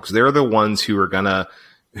bulldogs. They're the ones who are gonna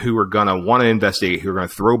want to investigate, who are going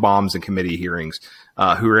to throw bombs in committee hearings,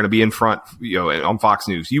 who are going to be in front, on Fox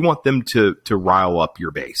News. You want them to rile up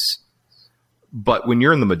your base. But when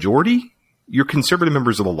you're in the majority, your conservative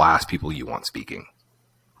members are the last people you want speaking.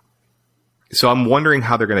 So I'm wondering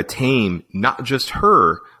how they're going to tame not just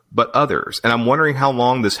her, but others. And I'm wondering how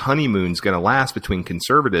long this honeymoon is going to last between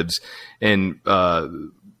conservatives and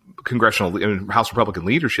congressional and House Republican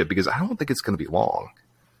leadership, because I don't think it's going to be long.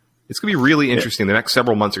 It's going to be really interesting. The next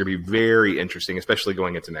several months are going to be very interesting, especially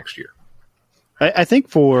going into next year. I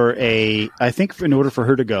think in order for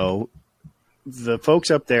her to go, the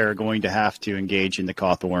folks up there are going to have to engage in the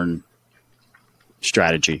Cawthorn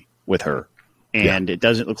strategy with her. And it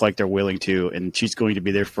doesn't look like they're willing to, and she's going to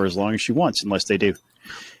be there for as long as she wants, unless they do.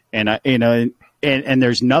 And and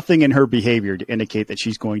there's nothing in her behavior to indicate that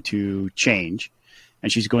she's going to change, and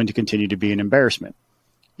she's going to continue to be an embarrassment.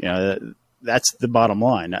 That's the bottom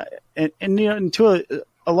line. And to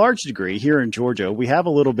a large degree here in Georgia, we have a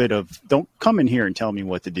little bit of "don't come in here and tell me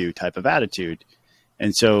what to do" type of attitude.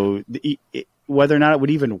 And so whether or not it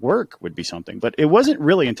would even work would be something. But it wasn't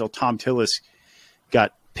really until Tom Tillis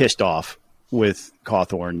got pissed off with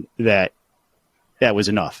Cawthorn that was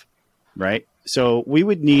enough, right? So we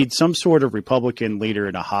would need some sort of Republican leader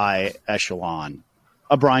in a high echelon,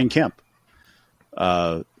 a Brian Kemp,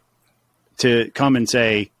 to come and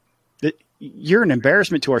say that you're an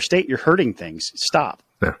embarrassment to our state. You're hurting things. Stop.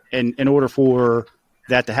 Yeah. And in order for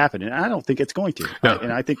that to happen, and I don't think it's going to. No.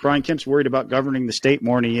 And I think Brian Kemp's worried about governing the state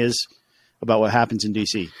more than he is about what happens in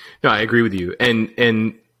D.C. No, I agree with you.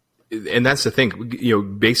 And that's the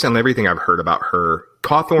thing, based on everything I've heard about her,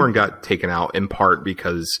 Cawthorn got taken out in part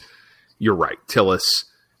because you're right. Tillis,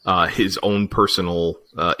 his own personal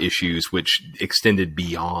issues, which extended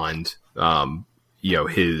beyond,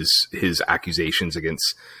 his accusations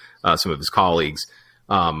against some of his colleagues.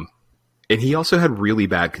 And he also had really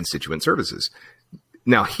bad constituent services.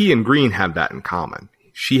 Now, he and Green have that in common.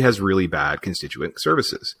 She has really bad constituent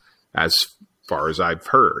services, as far as I've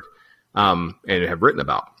heard and have written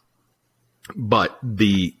about. But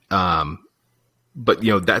those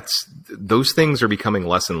things are becoming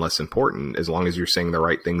less and less important as long as you're saying the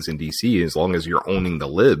right things in DC, as long as you're owning the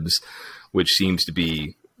libs, which seems to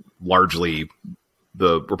be largely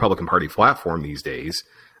the Republican Party platform these days,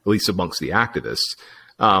 at least amongst the activists.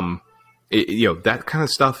 That kind of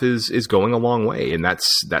stuff is going a long way, and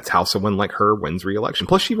that's how someone like her wins re-election.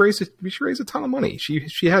 Plus, she raised a ton of money.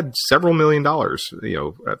 She had several $1 million,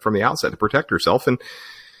 from the outset to protect herself. And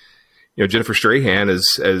Jennifer Strahan as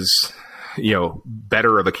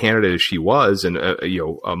better of a candidate as she was, and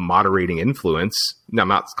a moderating influence. Now, I'm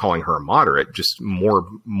not calling her a moderate, just more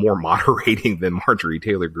moderating than Marjorie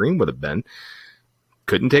Taylor Greene would have been.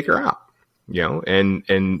 Couldn't take her out.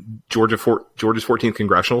 And Georgia's 14th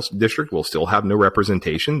congressional district will still have no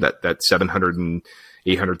representation. That 700 and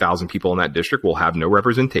 800,000 people in that district will have no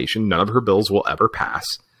representation. None of her bills will ever pass.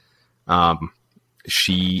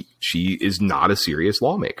 She is not a serious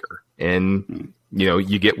lawmaker, and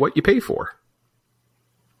you get what you pay for.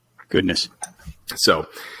 Goodness. So,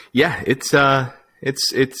 yeah, it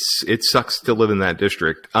sucks to live in that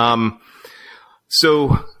district.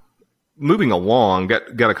 So. Moving along,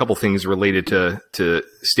 got a couple things related to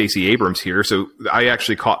Stacey Abrams here. So I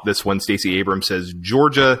actually caught this one. Stacey Abrams says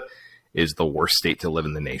Georgia is the worst state to live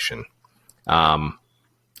in the nation. Do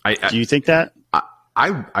you think that?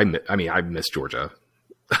 I miss Georgia.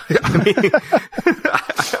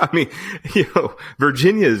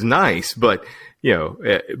 Virginia is nice, but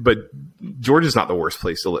Georgia's not the worst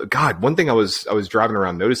place to live. God, one thing I was driving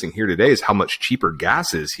around noticing here today is how much cheaper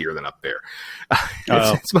gas is here than up there.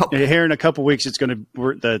 It's about, here in a couple of weeks,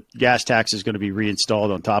 the gas tax is going to be reinstalled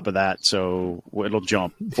on top of that, so it'll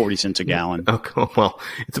jump 40 cents a gallon. Okay, well,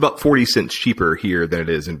 it's about 40 cents cheaper here than it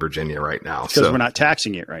is in Virginia right now. Because we're not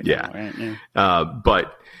taxing it right now. Right? Yeah.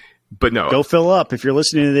 But no. Go fill up. If you're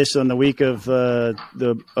listening to this on the week of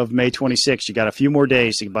May 26th, you got a few more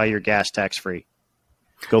days to buy your gas tax free.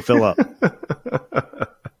 Go fill up.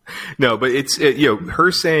 No, but it's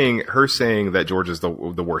her saying that Georgia's the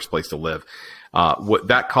worst place to live. What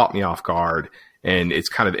that caught me off guard, and it's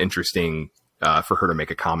kind of interesting for her to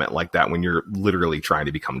make a comment like that when you're literally trying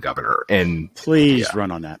to become governor. And please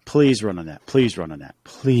run on that. Please run on that. Please run on that.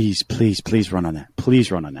 Please run on that.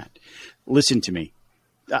 Please run on that. Listen to me.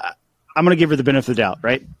 I'm going to give her the benefit of the doubt,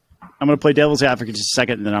 right? I'm going to play devil's advocate just a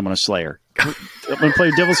second, and then I'm going to slay her. I'm going to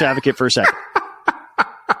play devil's advocate for a second.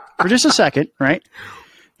 For just a second, right?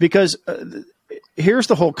 Because here's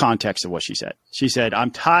the whole context of what she said. She said,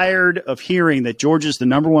 I'm tired of hearing that Georgia's the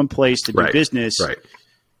number one place to do business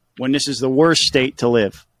when this is the worst state to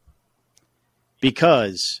live.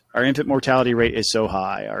 Because our infant mortality rate is so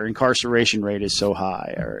high, our incarceration rate is so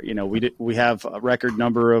high, or we have a record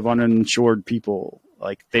number of uninsured people.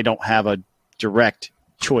 Like, they don't have a direct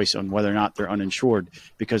choice on whether or not they're uninsured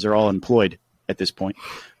because they're all employed at this point.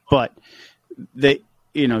 But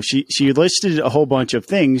she listed a whole bunch of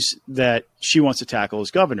things that she wants to tackle as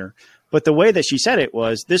governor. But the way that she said it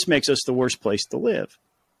was, this makes us the worst place to live.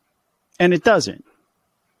 And it doesn't.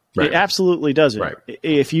 Right. It absolutely doesn't. Right.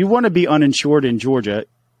 If you want to be uninsured in Georgia,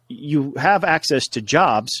 you have access to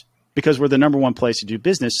jobs because we're the number one place to do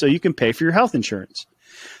business, so you can pay for your health insurance.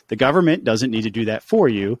 The government doesn't need to do that for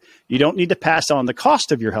you. You don't need to pass on the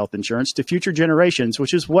cost of your health insurance to future generations,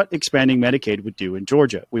 which is what expanding Medicaid would do in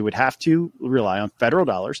Georgia. We would have to rely on federal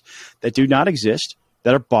dollars that do not exist,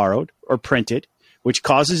 that are borrowed or printed, which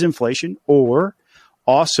causes inflation or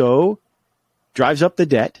also drives up the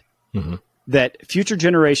debt that future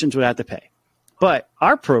generations would have to pay. But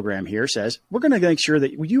our program here says we're going to make sure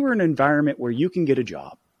that you are in an environment where you can get a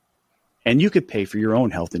job and you could pay for your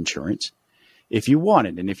own health insurance if you want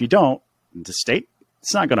it. And if you don't, the state,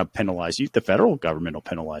 it's not going to penalize you. The federal government will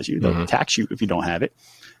penalize you. They'll tax you if you don't have it.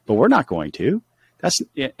 But we're not going to.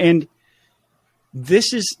 And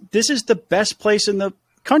this is the best place in the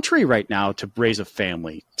country right now to raise a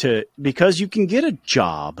family, because you can get a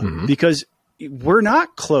job, because we're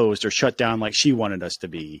not closed or shut down like she wanted us to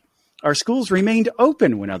be. Our schools remained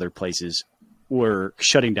open when other places were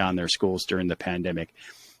shutting down their schools during the pandemic.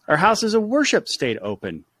 Our houses of worship stayed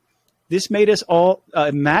open. This made us all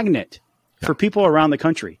a magnet for people around the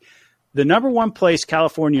country. The number one place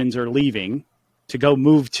Californians are leaving to go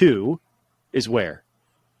move to is where?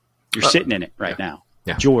 You're sitting in it right now.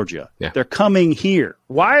 Yeah. Georgia. Yeah. They're coming here.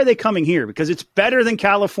 Why are they coming here? Because it's better than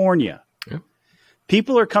California. Yeah.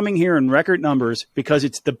 People are coming here in record numbers because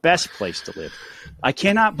it's the best place to live. I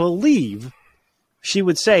cannot believe she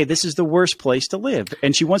would say this is the worst place to live.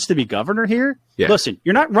 And she wants to be governor here? Yeah. Listen,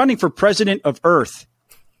 you're not running for president of Earth.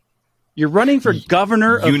 You're running for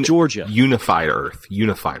governor of Georgia. Unified Earth. But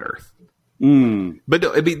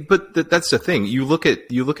that's the thing. You look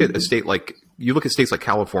at states like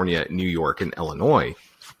California, New York, and Illinois.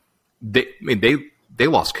 They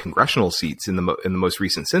lost congressional seats in the most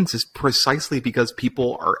recent census precisely because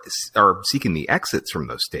people are seeking the exits from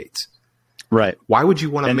those states. Right. Why would you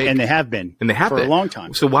want to and they have been for a long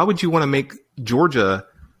time. So why would you want to make Georgia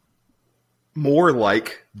more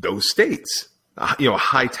like those states? A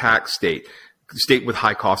high tax state with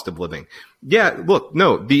high cost of living. Yeah, look,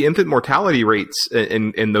 no, the infant mortality rates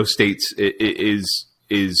in those states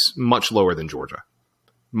is much lower than Georgia.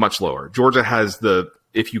 Much lower. Georgia has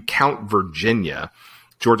if you count Virginia,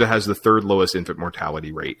 Georgia has the third lowest infant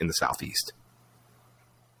mortality rate in the Southeast.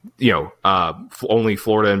 Only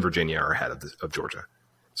Florida and Virginia are ahead of Georgia.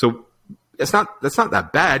 So that's not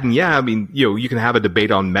that bad. And yeah, I mean, you can have a debate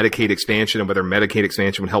on Medicaid expansion and whether Medicaid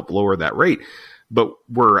expansion would help lower that rate, but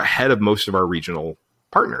we're ahead of most of our regional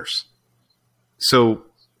partners. So,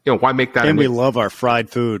 why make that? And we love our fried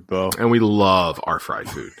food, Bo. And we love our fried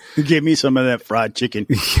food. Give me some of that fried chicken.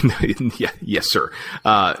 Yeah, yes, sir.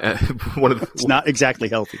 It's not exactly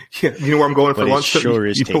healthy. Yeah, you know where I'm going for lunch? It sure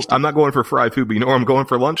is tasty. I'm not going for fried food, but you know where I'm going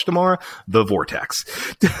for lunch tomorrow? The Vortex.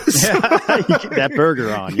 Get that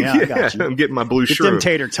burger on. Yeah, I got you. I'm getting my blue shroom. Get them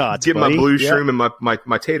tater tots. Get my blue shroom and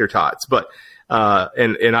my tater tots. But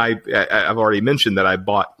and I've already mentioned that I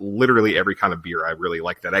bought literally every kind of beer I really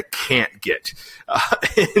like that I can't get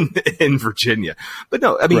in Virginia. But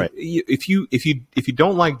no, I mean, right. if you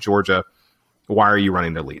don't like Georgia, why are you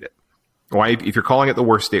running to lead it? Why, if you're calling it the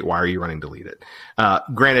worst state, why are you running to lead it?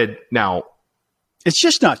 Granted, now it's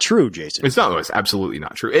just not true, Jason. It's absolutely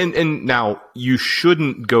not true. And now you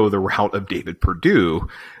shouldn't go the route of David Perdue,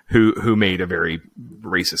 who made a very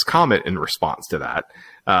racist comment in response to that.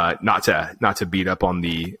 Not to beat up on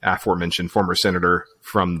the aforementioned former senator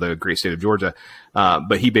from the great state of Georgia.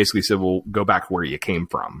 But he basically said, well, go back where you came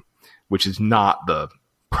from, which is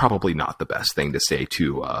probably not the best thing to say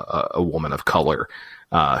to a woman of color,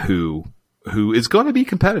 who who is going to be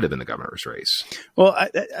competitive in the governor's race. Well,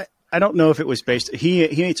 I don't know if it was based. He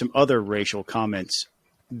made some other racial comments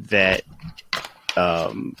that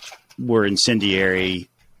were incendiary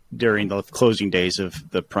during the closing days of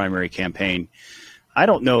the primary campaign. I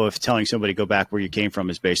don't know if telling somebody go back where you came from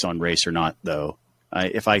is based on race or not, though.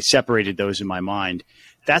 If I separated those in my mind,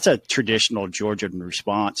 that's a traditional Georgian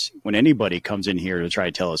response when anybody comes in here to try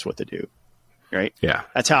to tell us what to do, right? Yeah.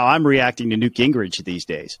 That's how I'm reacting to Newt Gingrich these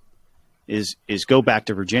days, is go back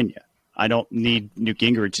to Virginia. I don't need Newt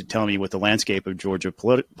Gingrich to tell me what the landscape of Georgia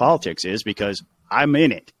politics is because I'm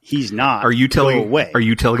in it. He's not. Are you telling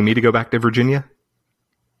me to go back to Virginia?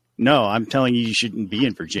 No, I'm telling you shouldn't be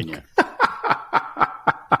in Virginia.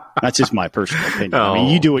 That's just my personal opinion. Oh. I mean,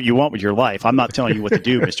 you do what you want with your life. I'm not telling you what to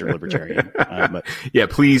do, Mr. Libertarian. But Yeah,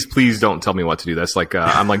 please don't tell me what to do. That's like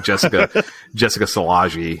I'm like Jessica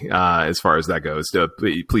Szilagyi as far as that goes.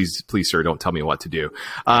 Please, sir, don't tell me what to do.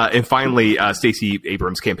 And finally, Stacey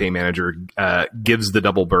Abrams, campaign manager, gives the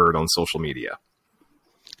double bird on social media.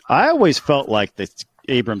 I always felt like the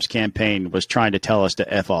Abrams campaign was trying to tell us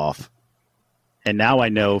to F off. And now I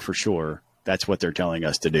know for sure that's what they're telling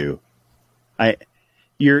us to do.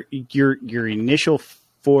 Your initial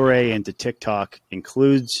foray into TikTok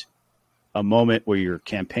includes a moment where your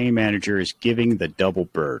campaign manager is giving the double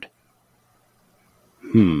bird.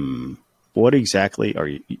 What exactly are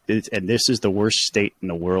you? And this is the worst state in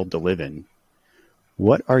the world to live in.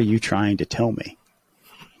 What are you trying to tell me?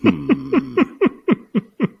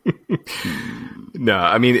 No,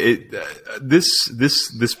 I mean this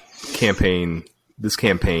campaign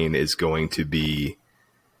is going to be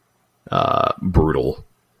brutal,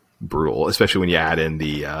 especially when you add in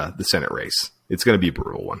the Senate race. It's going to be a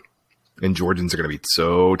brutal one, and Georgians are going to be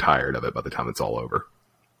so tired of it by the time it's all over.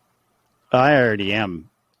 I already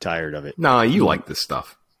am tired of it. No, you like this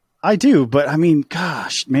stuff. I do, but I mean,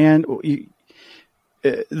 gosh, man,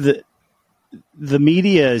 the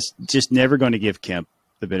media is just never going to give Kemp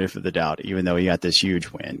the benefit of the doubt, even though he got this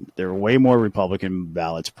huge win. There were way more Republican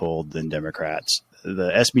ballots pulled than Democrats.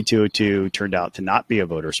 The SB 202 turned out to not be a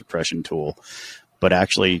voter suppression tool, but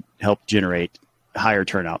actually helped generate higher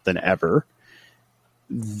turnout than ever.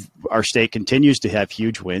 Our state continues to have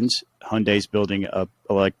huge wins. Hyundai's building a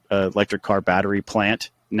electric car battery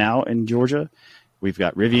plant now in Georgia. We've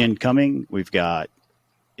got Rivian coming. We've got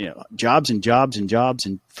jobs and jobs and jobs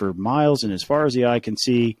and for miles and as far as the eye can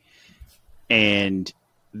see. And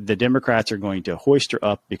the Democrats are going to hoist her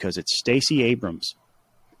up because it's Stacey Abrams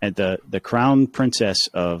and the crown princess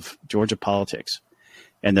of Georgia politics.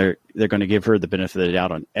 And they're going to give her the benefit of the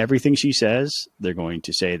doubt on everything she says. They're going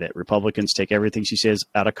to say that Republicans take everything she says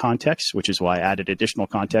out of context, which is why I added additional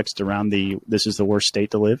context around this is the worst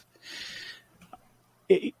state to live.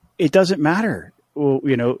 It doesn't matter. Well,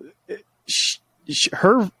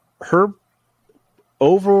 her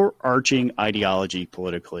overarching ideology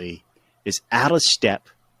politically is out of step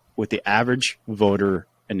with the average voter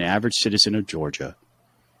and the average citizen of Georgia.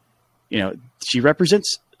 She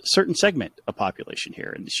represents a certain segment of population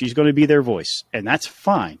here, and she's going to be their voice, and that's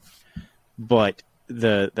fine. But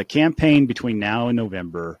the campaign between now and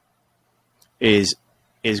November is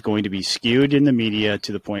going to be skewed in the media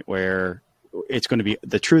to the point where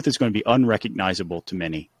the truth is going to be unrecognizable to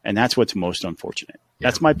many, and that's what's most unfortunate. Yeah.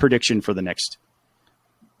 That's my prediction for the next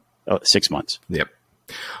 6 months. Yep.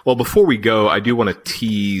 Well, before we go, I do want to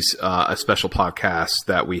tease a special podcast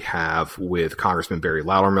that we have with Congressman Barry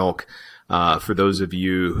Loudermilk. For those of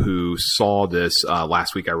you who saw this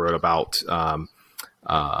last week, I wrote about an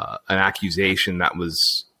accusation that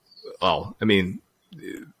was,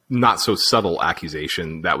 not so subtle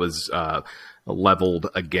accusation that was leveled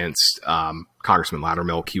against Congressman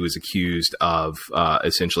Loudermilk. He was accused of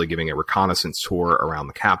essentially giving a reconnaissance tour around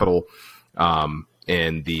the Capitol.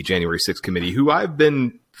 And the January 6th committee, who I've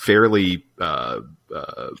been fairly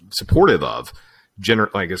supportive of,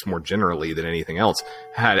 I guess more generally than anything else,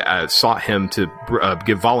 had sought him to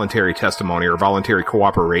give voluntary testimony or voluntary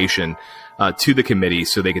cooperation to the committee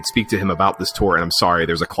so they could speak to him about this tour. And I'm sorry,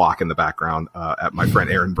 there's a clock in the background at my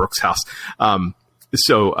friend Aaron Brooks' house.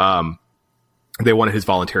 They wanted his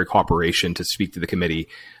voluntary cooperation to speak to the committee.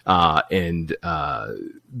 And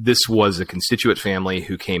this was a constituent family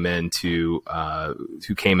who came in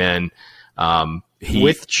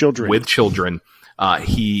with children.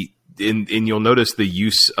 And you'll notice the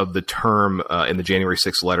use of the term in the January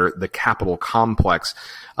 6th letter, the Capitol complex.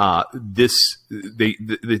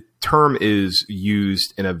 The term is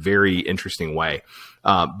used in a very interesting way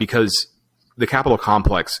because the Capitol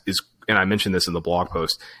complex is and I mentioned this in the blog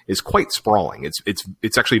post, is quite sprawling.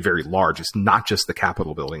 It's actually very large. It's not just the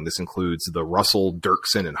Capitol building. This includes the Russell,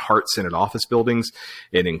 Dirksen, and Hart Senate office buildings.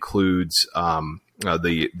 It includes the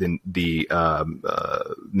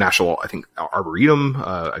National, I think, Arboretum.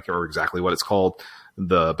 I can't remember exactly what it's called.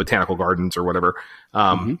 The Botanical Gardens or whatever.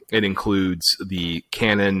 It includes the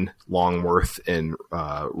Cannon, Longworth, and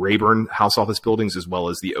Rayburn House office buildings, as well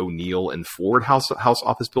as the O'Neill and Ford House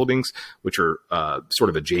office buildings, which are sort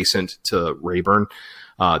of adjacent to Rayburn,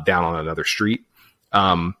 down on another street.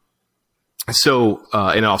 And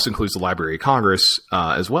it also includes the Library of Congress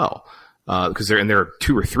as well, because there are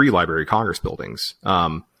 2 or 3 Library of Congress buildings.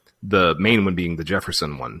 The main one being the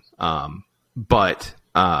Jefferson one, but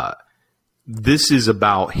this is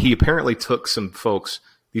about, he apparently took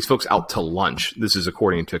these folks out to lunch. This is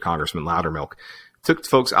according to Congressman Loudermilk. Took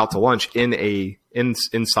folks out to lunch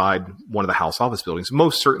inside one of the House office buildings.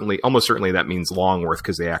 Almost certainly that means Longworth,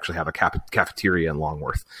 because they actually have a cafeteria in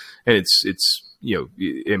Longworth, and it's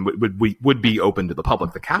and would be open to the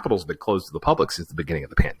public. The Capitol's been closed to the public since the beginning of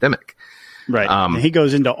the pandemic. Right. And he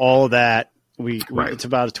goes into all of that. It's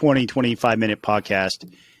about a 25 minute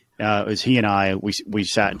podcast. It was he and I, we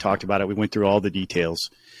sat and talked about it. We went through all the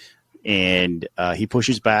details, and he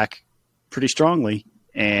pushes back pretty strongly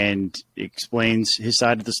and explains his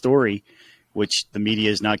side of the story, which the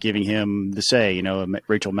media is not giving him the say.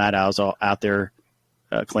 Rachel Maddow's out there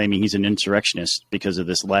claiming he's an insurrectionist because of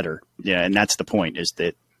this letter. Yeah, and that's the point, is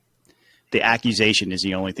that the accusation is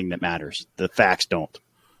the only thing that matters. The facts don't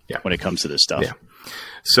when it comes to this stuff. Yeah.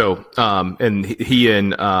 So, and he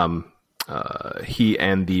and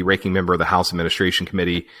the ranking member of the House Administration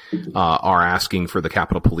Committee are asking for the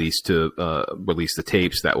Capitol Police to release the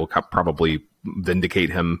tapes that will probably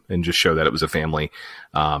vindicate him and just show that it was a family.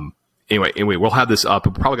 Anyway, we'll have this up.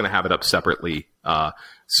 We're probably going to have it up separately.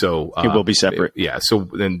 So it will be separate. So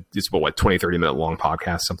then it's about 20, 30 minute long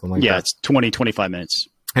podcast, something like that. Yeah, it's 20, 25 minutes.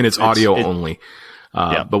 And it's audio only.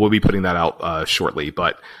 But we'll be putting that out shortly.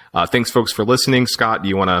 But thanks, folks, for listening. Scott, do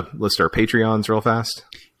you want to list our Patreons real fast?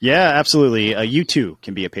 Yeah, absolutely. You too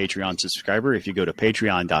can be a Patreon subscriber if you go to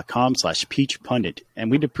patreon.com/peachpundit. And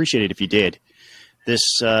we'd appreciate it if you did. This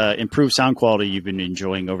improved sound quality you've been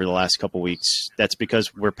enjoying over the last couple of weeks, that's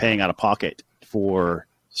because we're paying out of pocket for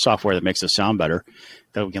software that makes us sound better,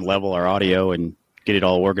 that we can level our audio and get it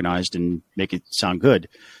all organized and make it sound good,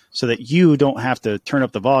 so that you don't have to turn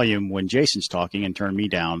up the volume when Jason's talking and turn me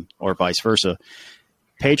down, or vice versa.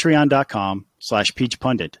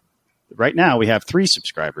 Patreon.com/peachpundit. Right now, we have 3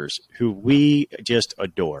 subscribers who we just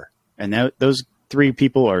adore. And those 3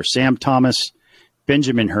 people are Sam Thomas,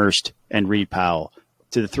 Benjamin Hurst, and Reed Powell.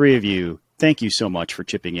 To the 3 of you, thank you so much for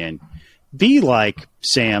chipping in. Be like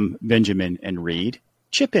Sam, Benjamin, and Reed.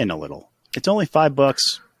 Chip in a little. It's only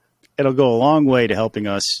 $5. It'll go a long way to helping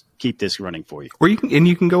us keep this running for you. Or you can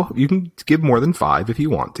give more than 5 if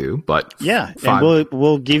you want to, but yeah, 5. And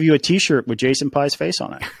we'll give you a T-shirt with Jason Pye's face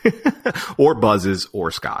on it, or Buzz's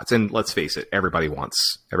or Scott's. And let's face it, everybody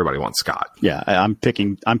wants Scott. Yeah, I'm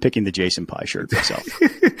picking the Jason Pye shirt myself.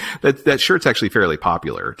 that shirt's actually fairly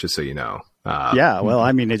popular, just so you know. Yeah, well,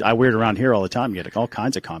 I mean, I wear it around here all the time. You get all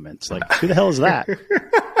kinds of comments like, "Who the hell is that?"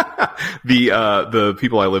 The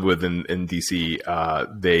people I live with in DC,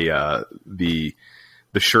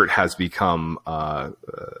 the shirt has become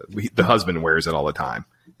the husband wears it all the time,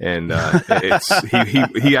 and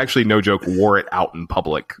he actually, no joke, wore it out in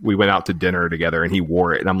public. We went out to dinner together, and he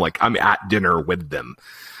wore it, and I'm like, I'm at dinner with them.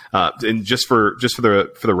 And just for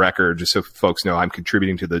the record, just so folks know, I'm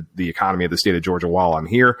contributing to the economy of the state of Georgia while I'm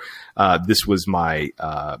here. This was my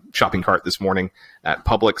shopping cart this morning at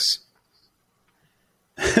Publix.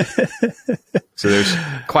 So there's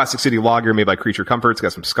Classic City Lager made by Creature Comforts.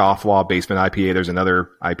 Got some Scofflaw Basement IPA. There's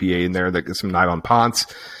another IPA in there that got some Nylon Ponce,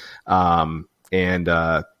 and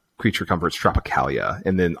Creature Comforts Tropicalia,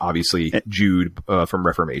 and then obviously Jude from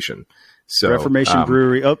Reformation. So Reformation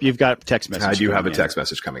Brewery. Oh, you've got a text message. I do have a text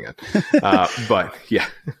message coming in, but yeah,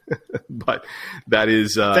 but that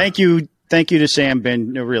is. Thank you to Sam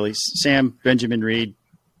Sam, Benjamin, Reed.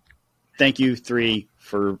 Thank you 3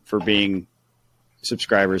 for being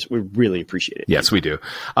subscribers. We really appreciate it. Yes, we do.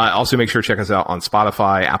 Also, make sure to check us out on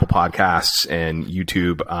Spotify, Apple Podcasts, and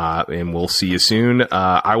YouTube. And we'll see you soon.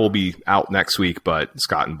 I will be out next week, but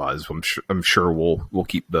Scott and Buzz, I'm sure we'll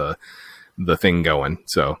keep the thing going.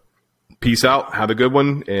 So, peace out. Have a good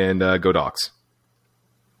one, and go Dogs.